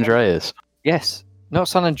played San Andreas. Yes. Not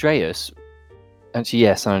San Andreas. Actually,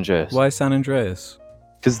 yeah, San Andreas. Why San Andreas?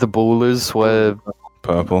 Because the ballers wear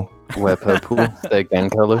Purple. purple. Their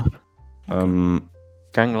gang color.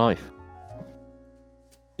 Gang life.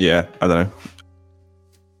 Yeah, I don't know.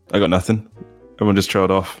 I got nothing. Everyone just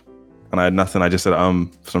trailed off. And I had nothing. I just said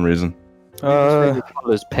for some reason. His favourite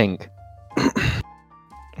colour is pink.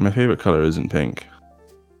 My favorite color isn't pink.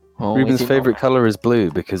 Oh, Ruben's is it favorite color is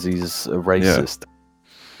blue because he's a racist.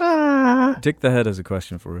 Dick the Head has a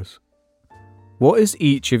question for us. What is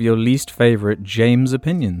each of your least favorite James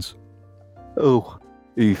opinions? Oh.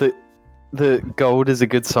 The Gold is a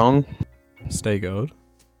good song. Stay Gold.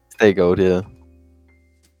 Stay Gold, yeah.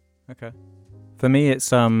 Okay. For me, it's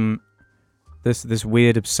this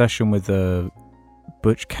weird obsession with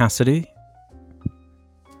Butch Cassidy.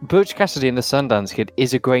 Butch Cassidy and the Sundance Kid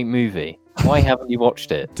is a great movie. Why haven't you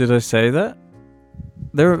watched it? Did I say that?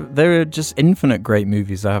 There are just infinite great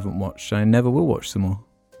movies I haven't watched. I never will watch them all.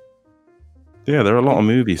 Yeah, there are a lot of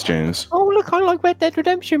movies, James. Oh, look, I like Red Dead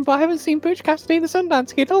Redemption, but I haven't seen Butch Cassidy and the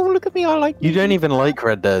Sundance Kid. Oh, look at me, I like... You don't even like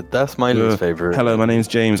Red Dead. That's my least favorite. Hello, my name's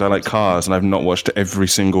James. I like cars, and I've not watched every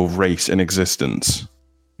single race in existence.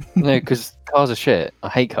 No, because cars are shit. I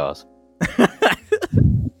hate cars.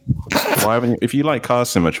 Why haven't you, if you like cars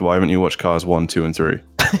so much, why haven't you watched Cars 1, 2, and 3?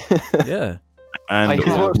 Yeah. And I watched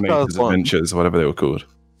Automator's Cars 1. Adventures, whatever they were called.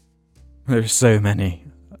 There's so many.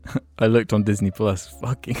 I looked on Disney Plus.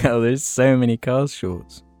 Fucking hell, there's so many Cars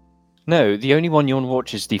shorts. No, the only one you want to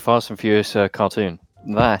watch is the Fast and Furious cartoon.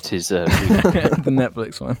 That is... The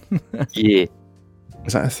Netflix one. yeah.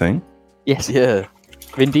 Is that a thing? Yes, Yeah.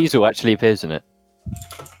 Vin Diesel actually appears in it.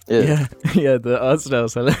 Yeah. Yeah, the art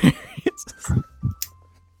style's hilarious.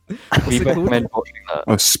 We it called? recommend watching that.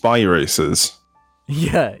 Oh, Spy Racers.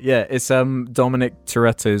 Yeah. It's Dominic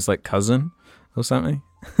Toretto's like cousin or something.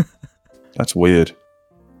 That's weird.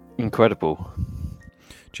 Incredible.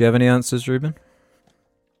 Do you have any answers, Ruben?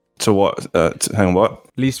 To what? Hang on, what?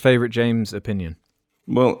 Least favorite James opinion.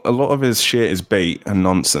 Well, a lot of his shit is bait and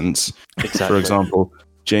nonsense. Exactly. For example,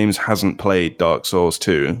 James hasn't played Dark Souls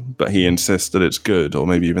 2, but he insists that it's good, or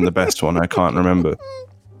maybe even the best one. I can't remember.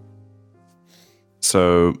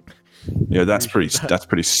 So, yeah, that's pretty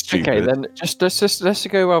stupid. Okay, then let's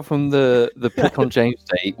go out from the pick on James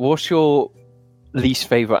Day. What's your least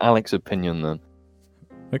favorite Alex opinion then?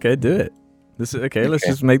 Okay, do it. Let's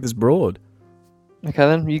just make this broad. Okay,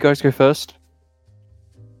 then you guys go first.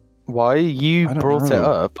 Why? You I don't brought it know.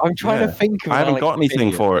 up. I'm trying to think. Of I haven't Alex's got anything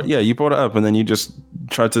opinion. for it. Yeah, you brought it up, and then you just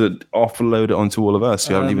tried to offload it onto all of us.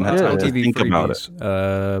 You haven't even had time to think about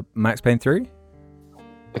it. Max Payne 3?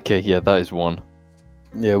 Okay, yeah, that is one.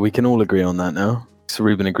 Yeah, we can all agree on that now. So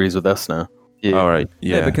Ruben agrees with us now. Yeah. All right,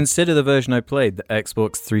 yeah. But consider the version I played, the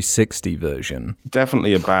Xbox 360 version.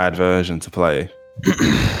 Definitely a bad version to play.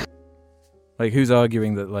 Like, who's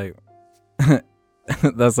arguing that, like,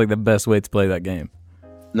 that's, like, the best way to play that game?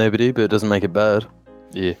 Nobody, but it doesn't make it bad.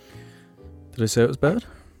 Yeah. Did I say it was bad?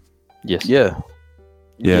 Yes. Yeah.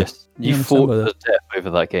 Yeah. Yes. You I'm fought with to that. the death over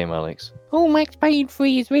that game, Alex. Oh, Max Payne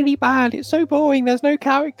 3 is really bad. It's so boring. There's no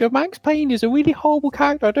character. Max Payne is a really horrible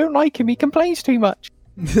character. I don't like him. He complains too much.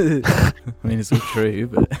 I mean, it's all true,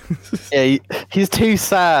 but Yeah, he's too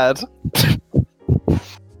sad.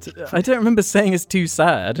 I don't remember saying it's too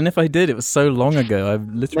sad. And if I did, it was so long ago. I've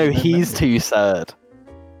literally No, he's too sad.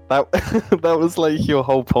 That that was like your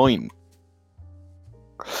whole point.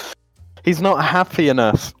 He's not happy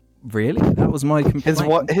enough. Really? That was my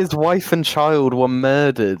complaint. His wife and child were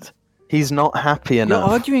murdered. He's not happy You're enough.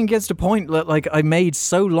 arguing against a point that like I made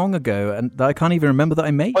so long ago, and that I can't even remember that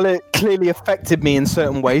I made. Well, it clearly affected me in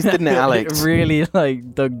certain ways, didn't it, Alex? It really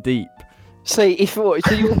like dug deep. So you're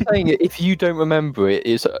saying if you don't remember it,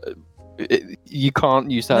 you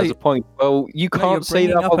can't use that No, as a point. Well, you No, you're can't say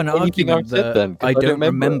bringing that up about an anything I've argument said that then. 'Cause I don't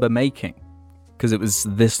remember remember making because it was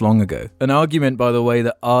this long ago. An argument, by the way,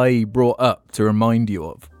 that I brought up to remind you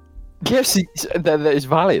of. Yes, that is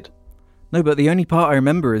valid. No, but the only part I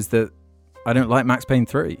remember is that I don't like Max Payne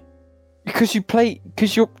 3. Because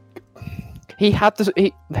you're. He had this.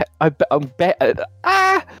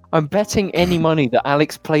 I'm betting any money that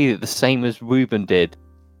Alex played it the same as Ruben did.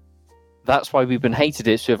 That's why Ruben hated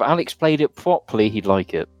it. So if Alex played it properly, he'd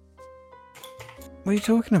like it. What are you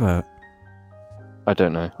talking about? I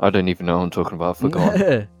don't know. I don't even know what I'm talking about. I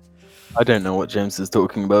forgot. I don't know what James is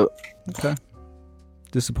talking about. Okay.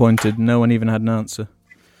 Disappointed. No one even had an answer.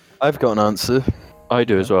 I've got an answer. I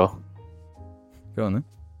do as well. Go on then.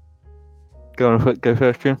 Go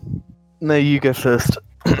first, Jim. No, you go first.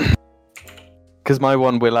 Because my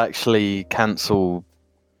one will actually cancel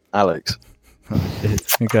Alex.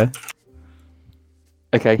 Okay.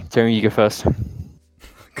 Okay, Jeremy, you go first.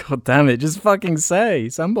 God damn it! Just fucking say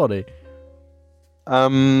somebody.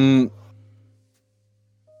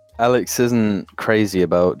 Alex isn't crazy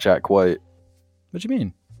about Jack White. What do you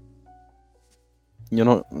mean? You're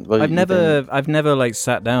not. Well, I've never like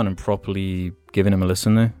sat down and properly given him a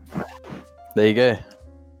listen though. There you go.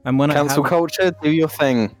 And when Cancel culture, do your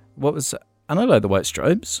thing. What was? And I like the White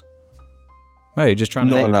Stripes. Oh, you're just trying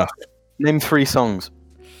Not to. enough. Name 3 songs.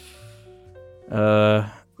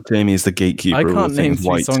 Jamie is the gatekeeper. I of all can't name things 3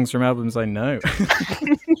 white. songs from albums I know.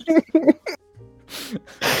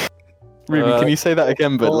 Ruby, can you say that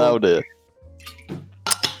again but louder?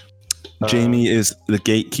 Jamie is the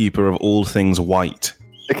gatekeeper of all things white.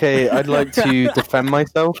 Okay, I'd like to defend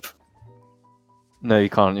myself. No, you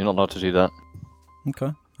can't. You're not allowed to do that.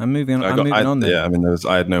 Okay, I'm moving on. I'm moving on then. Yeah, I mean,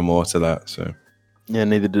 I had no more to that. So Yeah,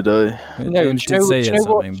 neither did I. No, James do you did say know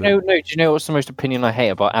what? something, Do you know what's the most opinion I hate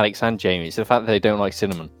about Alex and Jamie? It's the fact that they don't like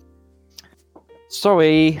cinnamon.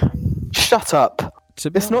 Sorry. Shut up.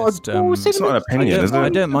 To be It's not a- honest, Oh, it's not an opinion, is I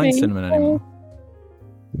it? don't mind cinnamon anymore.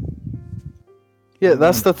 Yeah,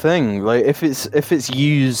 that's the thing. Like, if it's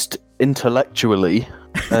used intellectually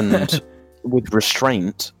and with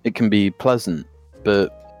restraint, it can be pleasant.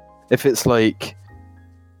 But if it's like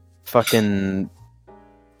fucking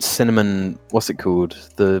cinnamon, what's it called?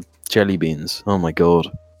 The jelly beans. Oh my god.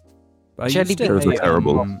 I Jelly used to those were hate,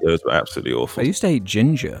 terrible. Those were absolutely I awful. used to hate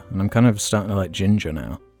ginger, and I'm kind of starting to like ginger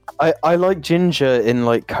now. I like ginger in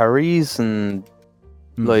like curries and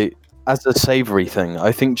like as a savory thing.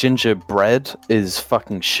 I think gingerbread is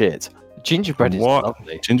fucking shit. Gingerbread is What?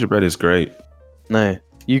 lovely. Gingerbread is great. No,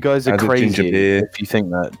 you guys are As a crazy ginger beer. if you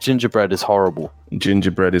think that gingerbread is horrible.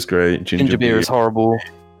 Gingerbread is great. Ginger beer is horrible.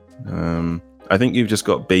 I think you've just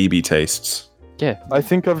got baby tastes. Yeah. I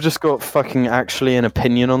think I've just got fucking actually an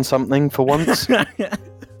opinion on something for once.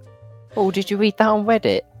 Oh, did you read that on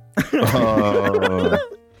Reddit? Oh.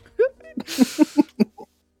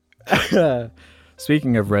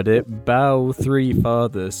 Speaking of Reddit,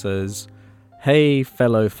 Bow3Father says, "Hey,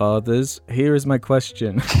 fellow fathers, here is my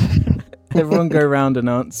question. Everyone go round and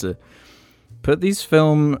answer. Put these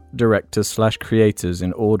film directors / creators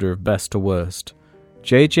in order of best to worst.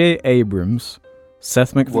 J.J. Abrams,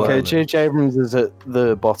 Seth MacFarlane." Okay, J.J. Abrams is at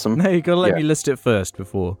the bottom. No, you gotta let Yeah. me list it first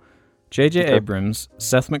before. J.J. Okay. Abrams,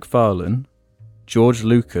 Seth MacFarlane, George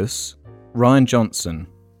Lucas, Ryan Johnson.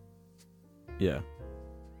 Yeah.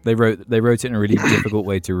 They wrote it in a really difficult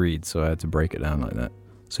way to read, so I had to break it down like that.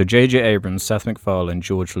 So J.J. Abrams, Seth MacFarlane,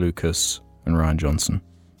 George Lucas, and Ryan Johnson.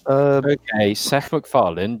 Okay, Seth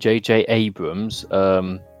MacFarlane, J.J. Abrams,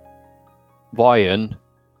 Ryan,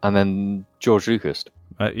 and then George Lucas.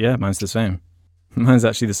 Yeah, mine's the same. Mine's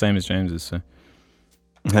actually the same as James's. So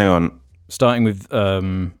Hang on. starting with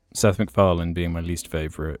Seth MacFarlane being my least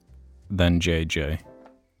favorite, then J.J.,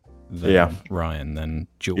 then Yeah. Ryan, then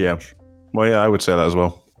George. Yeah. Well, yeah, I would say that as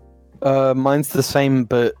well. Mine's the same,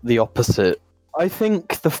 but the opposite. I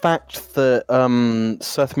think the fact that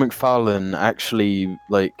Seth MacFarlane actually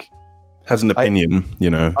like Has an opinion, you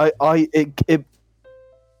know. it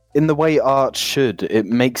in the way art should, it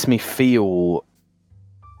makes me feel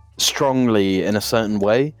strongly in a certain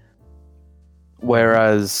way.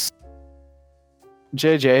 whereas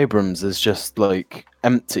J.J. Abrams is just like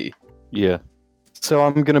empty. Yeah. So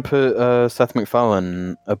I'm gonna put Seth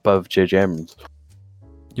MacFarlane above J.J. Abrams.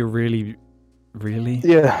 You're really?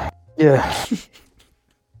 Yeah.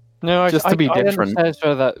 No, Just to be different. I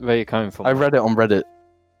understand where you're coming from. I read it on Reddit.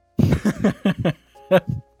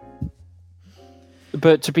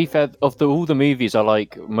 But to be fair, of all the movies I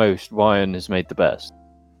like most, Ryan has made the best.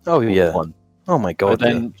 Oh yeah. One. Oh my god. But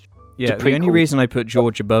then, Yeah, The the only prequel- reason I put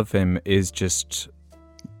George above him is just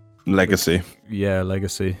Legacy.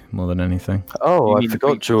 legacy more than anything. Oh, You I mean the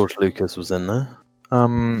forgot prequels? George Lucas was in there.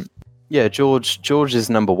 Yeah, George is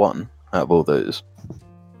number one out of all those.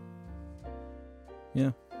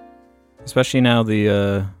 Especially now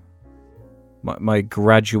the my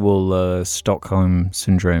gradual Stockholm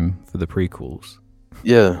syndrome for the prequels,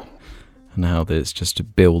 Yeah. and how it's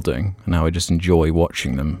just building, and how I just enjoy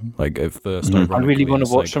watching them. Like at first, Mhm. I really ironically, wanna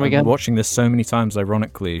it's watch like, them I'm again. watching this so many times,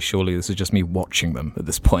 ironically. Surely this is just me watching them at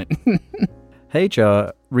this point. Hey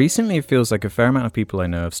Jar, recently it feels like a fair amount of people I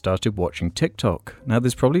know have started watching TikTok. Now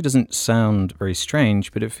this probably doesn't sound very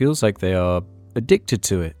strange, but it feels like they are addicted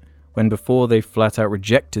to it, when before they flat out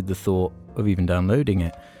rejected the thought of even downloading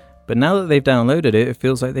it. But now that they've downloaded it, it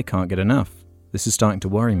feels like they can't get enough. This is starting to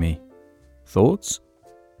worry me. Thoughts?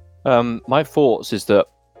 my thoughts is that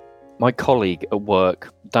my colleague at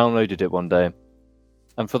work downloaded it one day,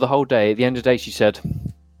 and for the whole day, at the end of the day, she said,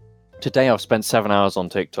 "Today I've spent 7 hours on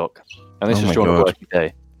TikTok," and this Oh is my during a God. working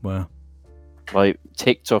day. Wow. Like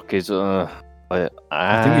TikTok is, I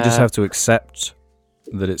think we just have to accept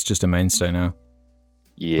that it's just a mainstay now.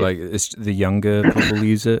 yeah. Like it's the younger people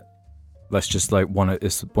use it. That's just like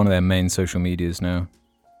it's one of their main social medias now.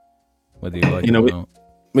 Whether you like You know, it or not.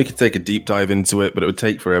 We could take a deep dive into it, but it would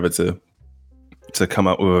take forever to come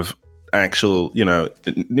up with actual,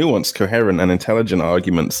 nuanced, coherent, and intelligent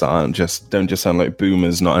arguments that don't just sound like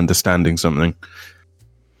boomers not understanding something.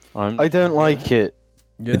 I don't like it.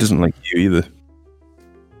 Yeah. It doesn't like you either.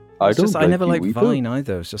 It's just, I never you liked either. Vine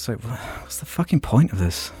either. It's just like, what's the fucking point of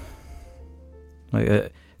this?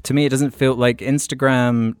 Like, to me, it doesn't feel like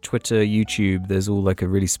Instagram, Twitter, YouTube. There's all like a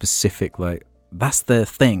really specific, like, that's their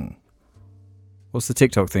thing. What's the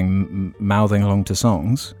TikTok thing? Mouthing along to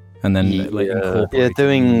songs and then like Yeah, incorporating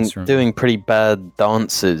doing memes from- doing pretty bad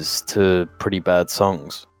dances to pretty bad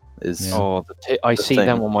songs is. Yeah. Oh, I The see thing.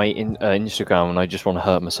 them on my Instagram, and I just want to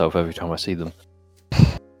hurt myself every time I see them.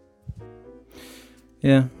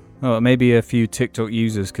 Yeah. Oh, maybe a few TikTok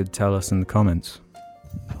users could tell us in the comments,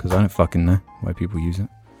 because I don't fucking know why people use it.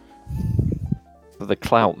 For the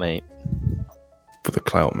clout, mate. For the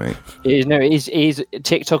clout, mate. It is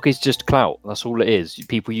TikTok is just clout. That's all it is.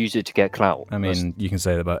 People use it to get clout. I mean, you can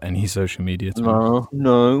say that about any social media, to be honest.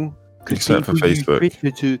 no. Except for Facebook.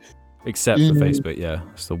 Except for Facebook. Yeah,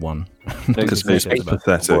 it's the one. Because Facebook Facebook's is about-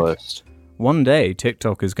 pathetic. Worst. One day,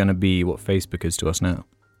 TikTok is going to be what Facebook is to us now.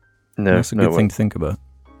 No, That's a good thing to think about.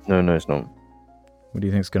 No, it's not. What do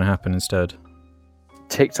you think is going to happen instead?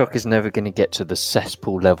 TikTok is never going to get to the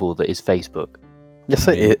cesspool level that is Facebook. Yes,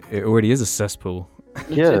 it. It already is a cesspool. It's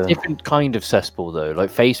Yeah. a different kind of cesspool, though. Like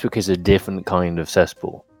Facebook is a different kind of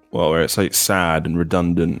cesspool Well, where it's like sad and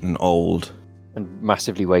redundant and old. and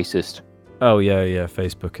massively racist. Oh, yeah.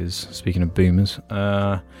 Facebook is, speaking of boomers.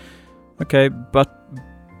 Okay, but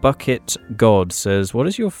Bucket God says, what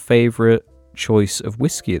is your favourite choice of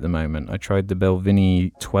whiskey at the moment? I tried the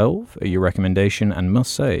Belvini 12 at your recommendation and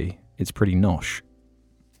must say, it's pretty nosh.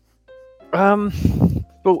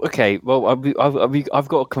 Well, okay. Well, I've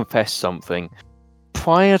got to confess something.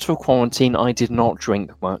 Prior to quarantine, I did not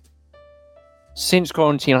drink much. Since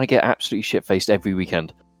quarantine, I get absolutely shit-faced every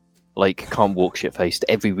weekend. Like, can't walk shit-faced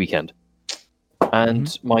every weekend.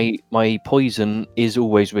 And my poison is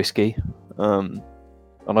always whiskey. And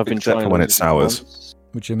I've been Except trying for when lots it of sours. ones.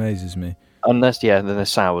 Which amazes me. Unless, then they're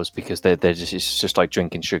sours because they're just it's just like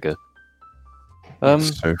drinking sugar.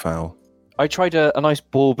 It's so foul. I tried a nice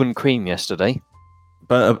bourbon cream yesterday.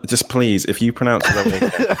 But just please, if you pronounce it wrong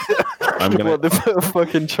again, I'm gonna. What, the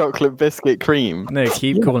fucking chocolate biscuit cream? No,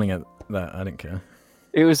 keep calling it that. I don't care.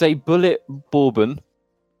 It was a bullet bourbon.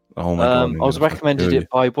 Oh my god! I was recommended it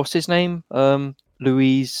by what's his name?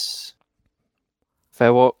 Louise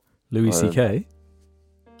Fairwalk. Louis C.K.?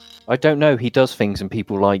 I don't know. He does things and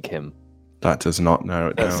people like him. That does not narrow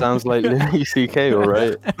it That down. sounds like Louis C.K. All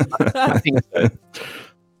right. I think so.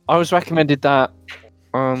 I was recommended that,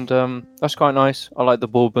 and that's quite nice. I like the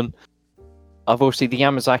bourbon. I've obviously the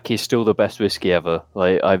Yamazaki is still the best whiskey ever.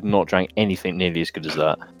 Like I've not drank anything nearly as good as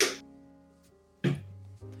that.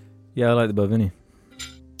 Yeah, I like the Belvini.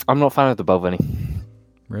 I'm not a fan of the Belvini.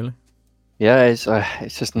 Really? Yeah, it's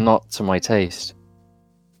just not to my taste.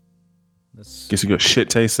 Guess you got shit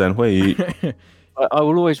taste then. Wait. I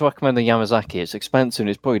will always recommend the Yamazaki. It's expensive and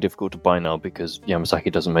it's probably difficult to buy now because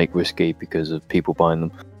Yamazaki doesn't make whiskey because of people buying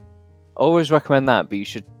them. I always recommend that, but you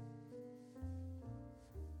should.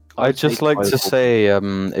 I'd just like to say,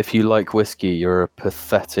 if you like whiskey, you're a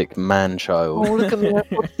pathetic man-child. Oh, look at me.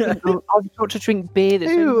 I've got to drink beer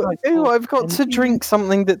that's Ew, I've got to drink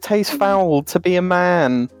something that tastes foul to be a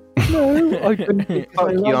man. No, I couldn't.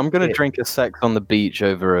 Fuck you, I'm going to drink a sex on the beach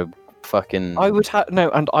over a fucking... I would have... No,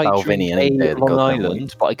 and I drink a Long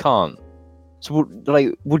Island, but I can't. So,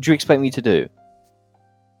 like, what do you expect me to do?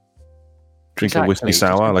 Drink a whiskey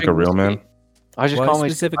sour like a real man? I just Why can't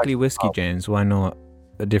specifically whiskey, James? Why not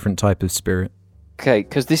a different type of spirit? Okay,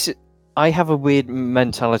 because I have a weird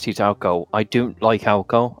mentality to alcohol. I don't like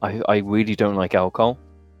alcohol. I really don't like alcohol.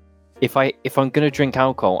 If I'm gonna drink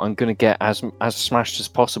alcohol, I'm gonna get as smashed as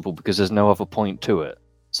possible because there's no other point to it.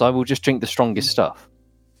 So I will just drink the strongest stuff.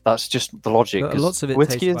 That's just the logic. But lots of it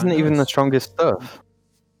whiskey tastes isn't even the strongest stuff.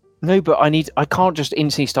 No, but I can't just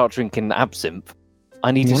instantly start drinking absinthe.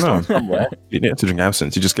 I need to start somewhere. You need to drink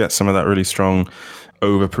absinthe. You just get some of that really strong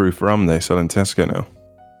overproof rum they sell in Tesco now.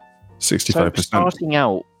 65%. So starting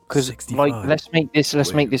out, because like let's make this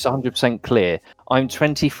 100% clear. I'm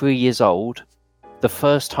 23 years old. The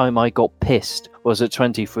first time I got pissed was at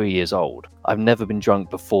 23 years old. I've never been drunk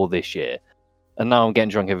before this year, and now I'm getting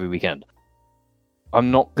drunk every weekend. I'm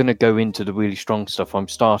not going to go into the really strong stuff. I'm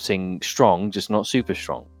starting strong, just not super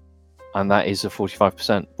strong, and that is a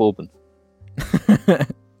 45% bourbon.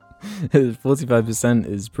 45%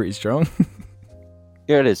 is pretty strong.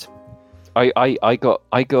 Yeah, it is. I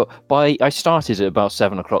started at about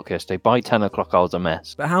 7 o'clock yesterday. By 10 o'clock, I was a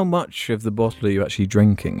mess. But how much of the bottle are you actually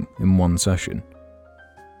drinking in one session?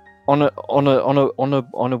 On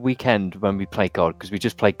a weekend when we play COD, because we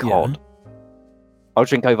just play COD, I'll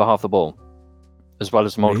drink over half the bottle, as well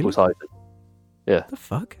as multiple sizes. Yeah. The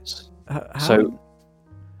fuck? How? So,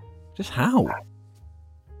 just how?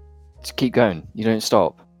 Just keep going. You don't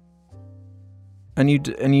stop. And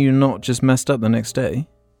you not just messed up the next day?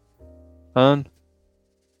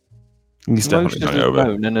 He's definitely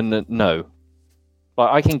hungover. No. Like,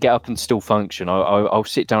 I can get up and still function. I'll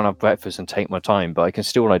sit down, have breakfast, and take my time, but I can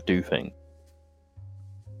still do things.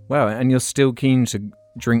 Wow, and you're still keen to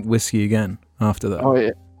drink whiskey again after that? Oh,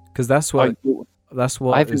 yeah. Because that's what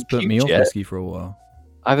has put me off whiskey for a while.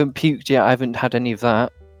 I haven't puked yet. I haven't had any of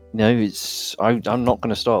that. No, I'm not going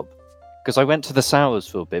to stop. Because I went to the sours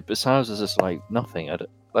for a bit, but sours is just like nothing.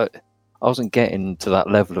 I wasn't getting to that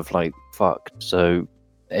level of like fucked. So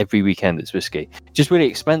every weekend it's whiskey. Just really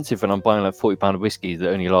expensive when I'm buying like £40 of whiskey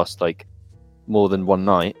that only lasts like more than one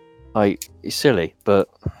night. Like, it's silly, but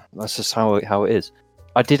that's just how it is.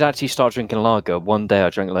 I did actually start drinking lager. One day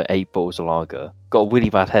I drank like 8 bottles of lager. Got a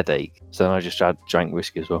really bad headache, so then I just drank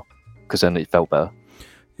whiskey as well, because then it felt better.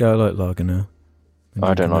 Yeah, I like lager now.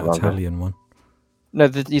 I don't like the lager. Italian one. No,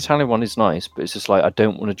 the Italian one is nice, but it's just like I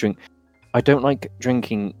don't want to drink. I don't like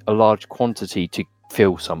drinking a large quantity to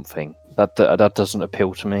feel something. That doesn't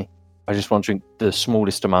appeal to me. I just want to drink the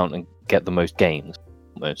smallest amount and get the most gains.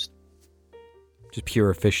 Almost. Just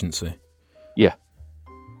pure efficiency. Yeah.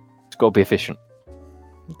 It's got to be efficient.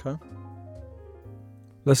 Okay.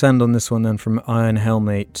 Let's end on this one then from Iron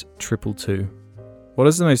Helmate 222. What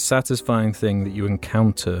is the most satisfying thing that you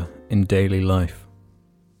encounter in daily life?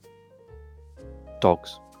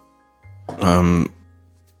 Dogs. I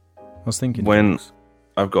was thinking dogs.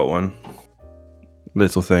 I've got one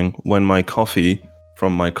little thing. When my coffee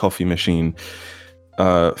from my coffee machine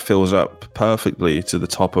fills up perfectly to the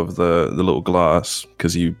top of the little glass,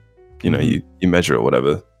 because you measure it or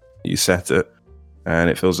whatever, you set it, and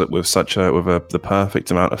it fills up with the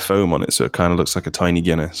perfect amount of foam on it, so it kind of looks like a tiny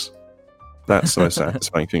Guinness. That's the most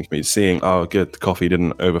satisfying thing for me. Seeing, oh, good, the coffee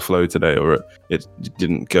didn't overflow today, or it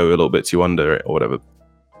didn't go a little bit too under it, or whatever.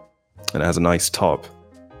 And it has a nice top.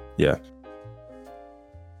 Yeah.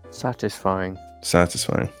 Satisfying.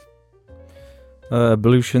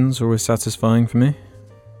 Ablutions are always satisfying for me.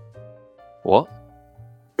 What?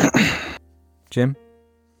 Jim?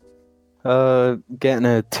 Getting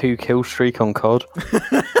a 2-kill streak on COD.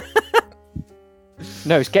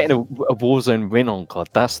 No, it's getting a Warzone win on COD.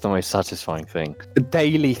 That's the most satisfying thing. A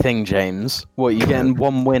daily thing, James. What, you getting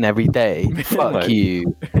one win every day? Fuck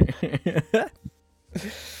you.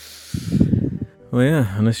 Well,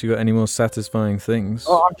 yeah, unless you got any more satisfying things.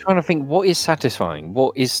 Oh, I'm trying to think, what is satisfying?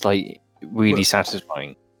 What is, like, really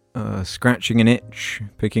satisfying? Scratching an itch,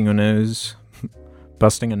 picking your nose,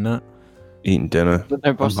 busting a nut. Eating dinner. No,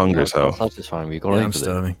 I'm hungry as hell. Satisfying. I'm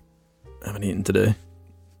starving. I haven't eaten today.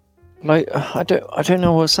 Like, I don't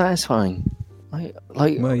know what's satisfying. Like,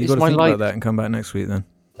 well, you got to think about that and come back next week then.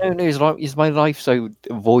 No. Is my life so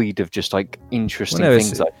void of just like interesting Well, no, it's-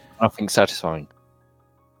 things? Like nothing satisfying.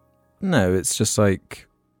 No, it's just like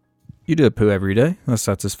you do a poo every day. That's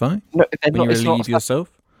satisfying. No, they're When not. you It's not. relieve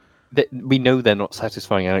yourself. We know they're not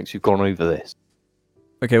satisfying, Alex. We've gone over this.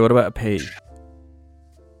 Okay, what about a pee?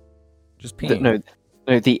 Just pee. No.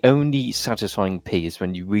 The only satisfying pee is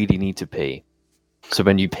when you really need to pee. So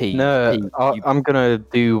when you pee, No, you pee, I'm gonna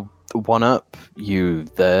do one up you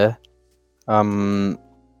there. When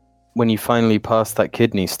you finally pass that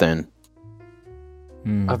kidney stone.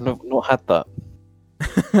 I've not had that.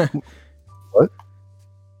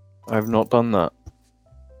 I've not done that.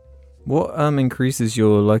 What increases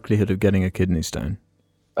your likelihood of getting a kidney stone?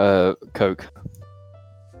 Coke.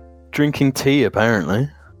 Drinking tea, apparently.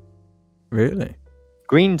 Really?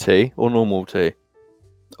 Green tea or normal tea?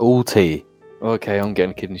 All tea. Okay, I'm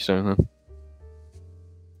getting a kidney stone then.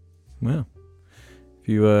 Well, if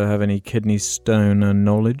you have any kidney stone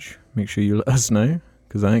knowledge, make sure you let us know,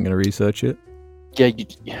 because I ain't going to research it. Yeah,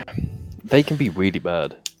 they can be really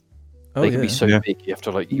bad. Oh, They yeah. can be so Yeah. big. You have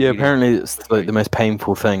to like. Yeah, apparently it's like the most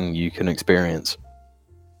painful thing you can experience.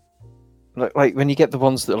 Like when you get the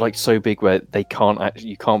ones that are like so big where they can't actually,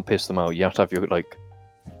 you can't piss them out. You have to have your like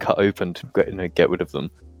cut open to get rid of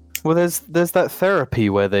them. Well, there's that therapy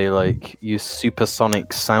where they like use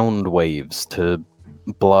supersonic sound waves to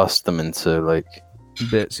blast them into like.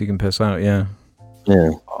 Bits you can piss out, yeah. Yeah.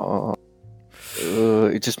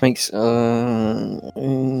 It just makes. Well,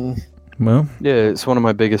 Yeah, it's one of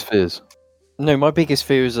my biggest fears. No, my biggest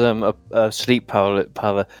fear is a sleep paralysis.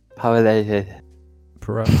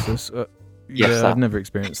 paralysis. Yes, yeah, that. I've never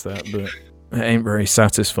experienced that, but it ain't very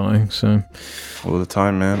satisfying, so... All the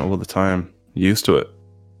time, man. All the time. Used to it.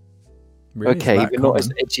 Really, it's Okay, that we're not as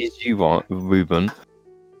common. edgy as you are, Ruben.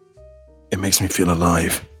 It makes me feel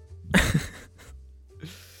alive.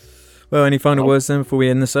 Well, any final words then before we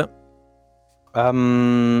end this up?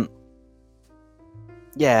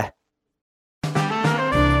 Yeah.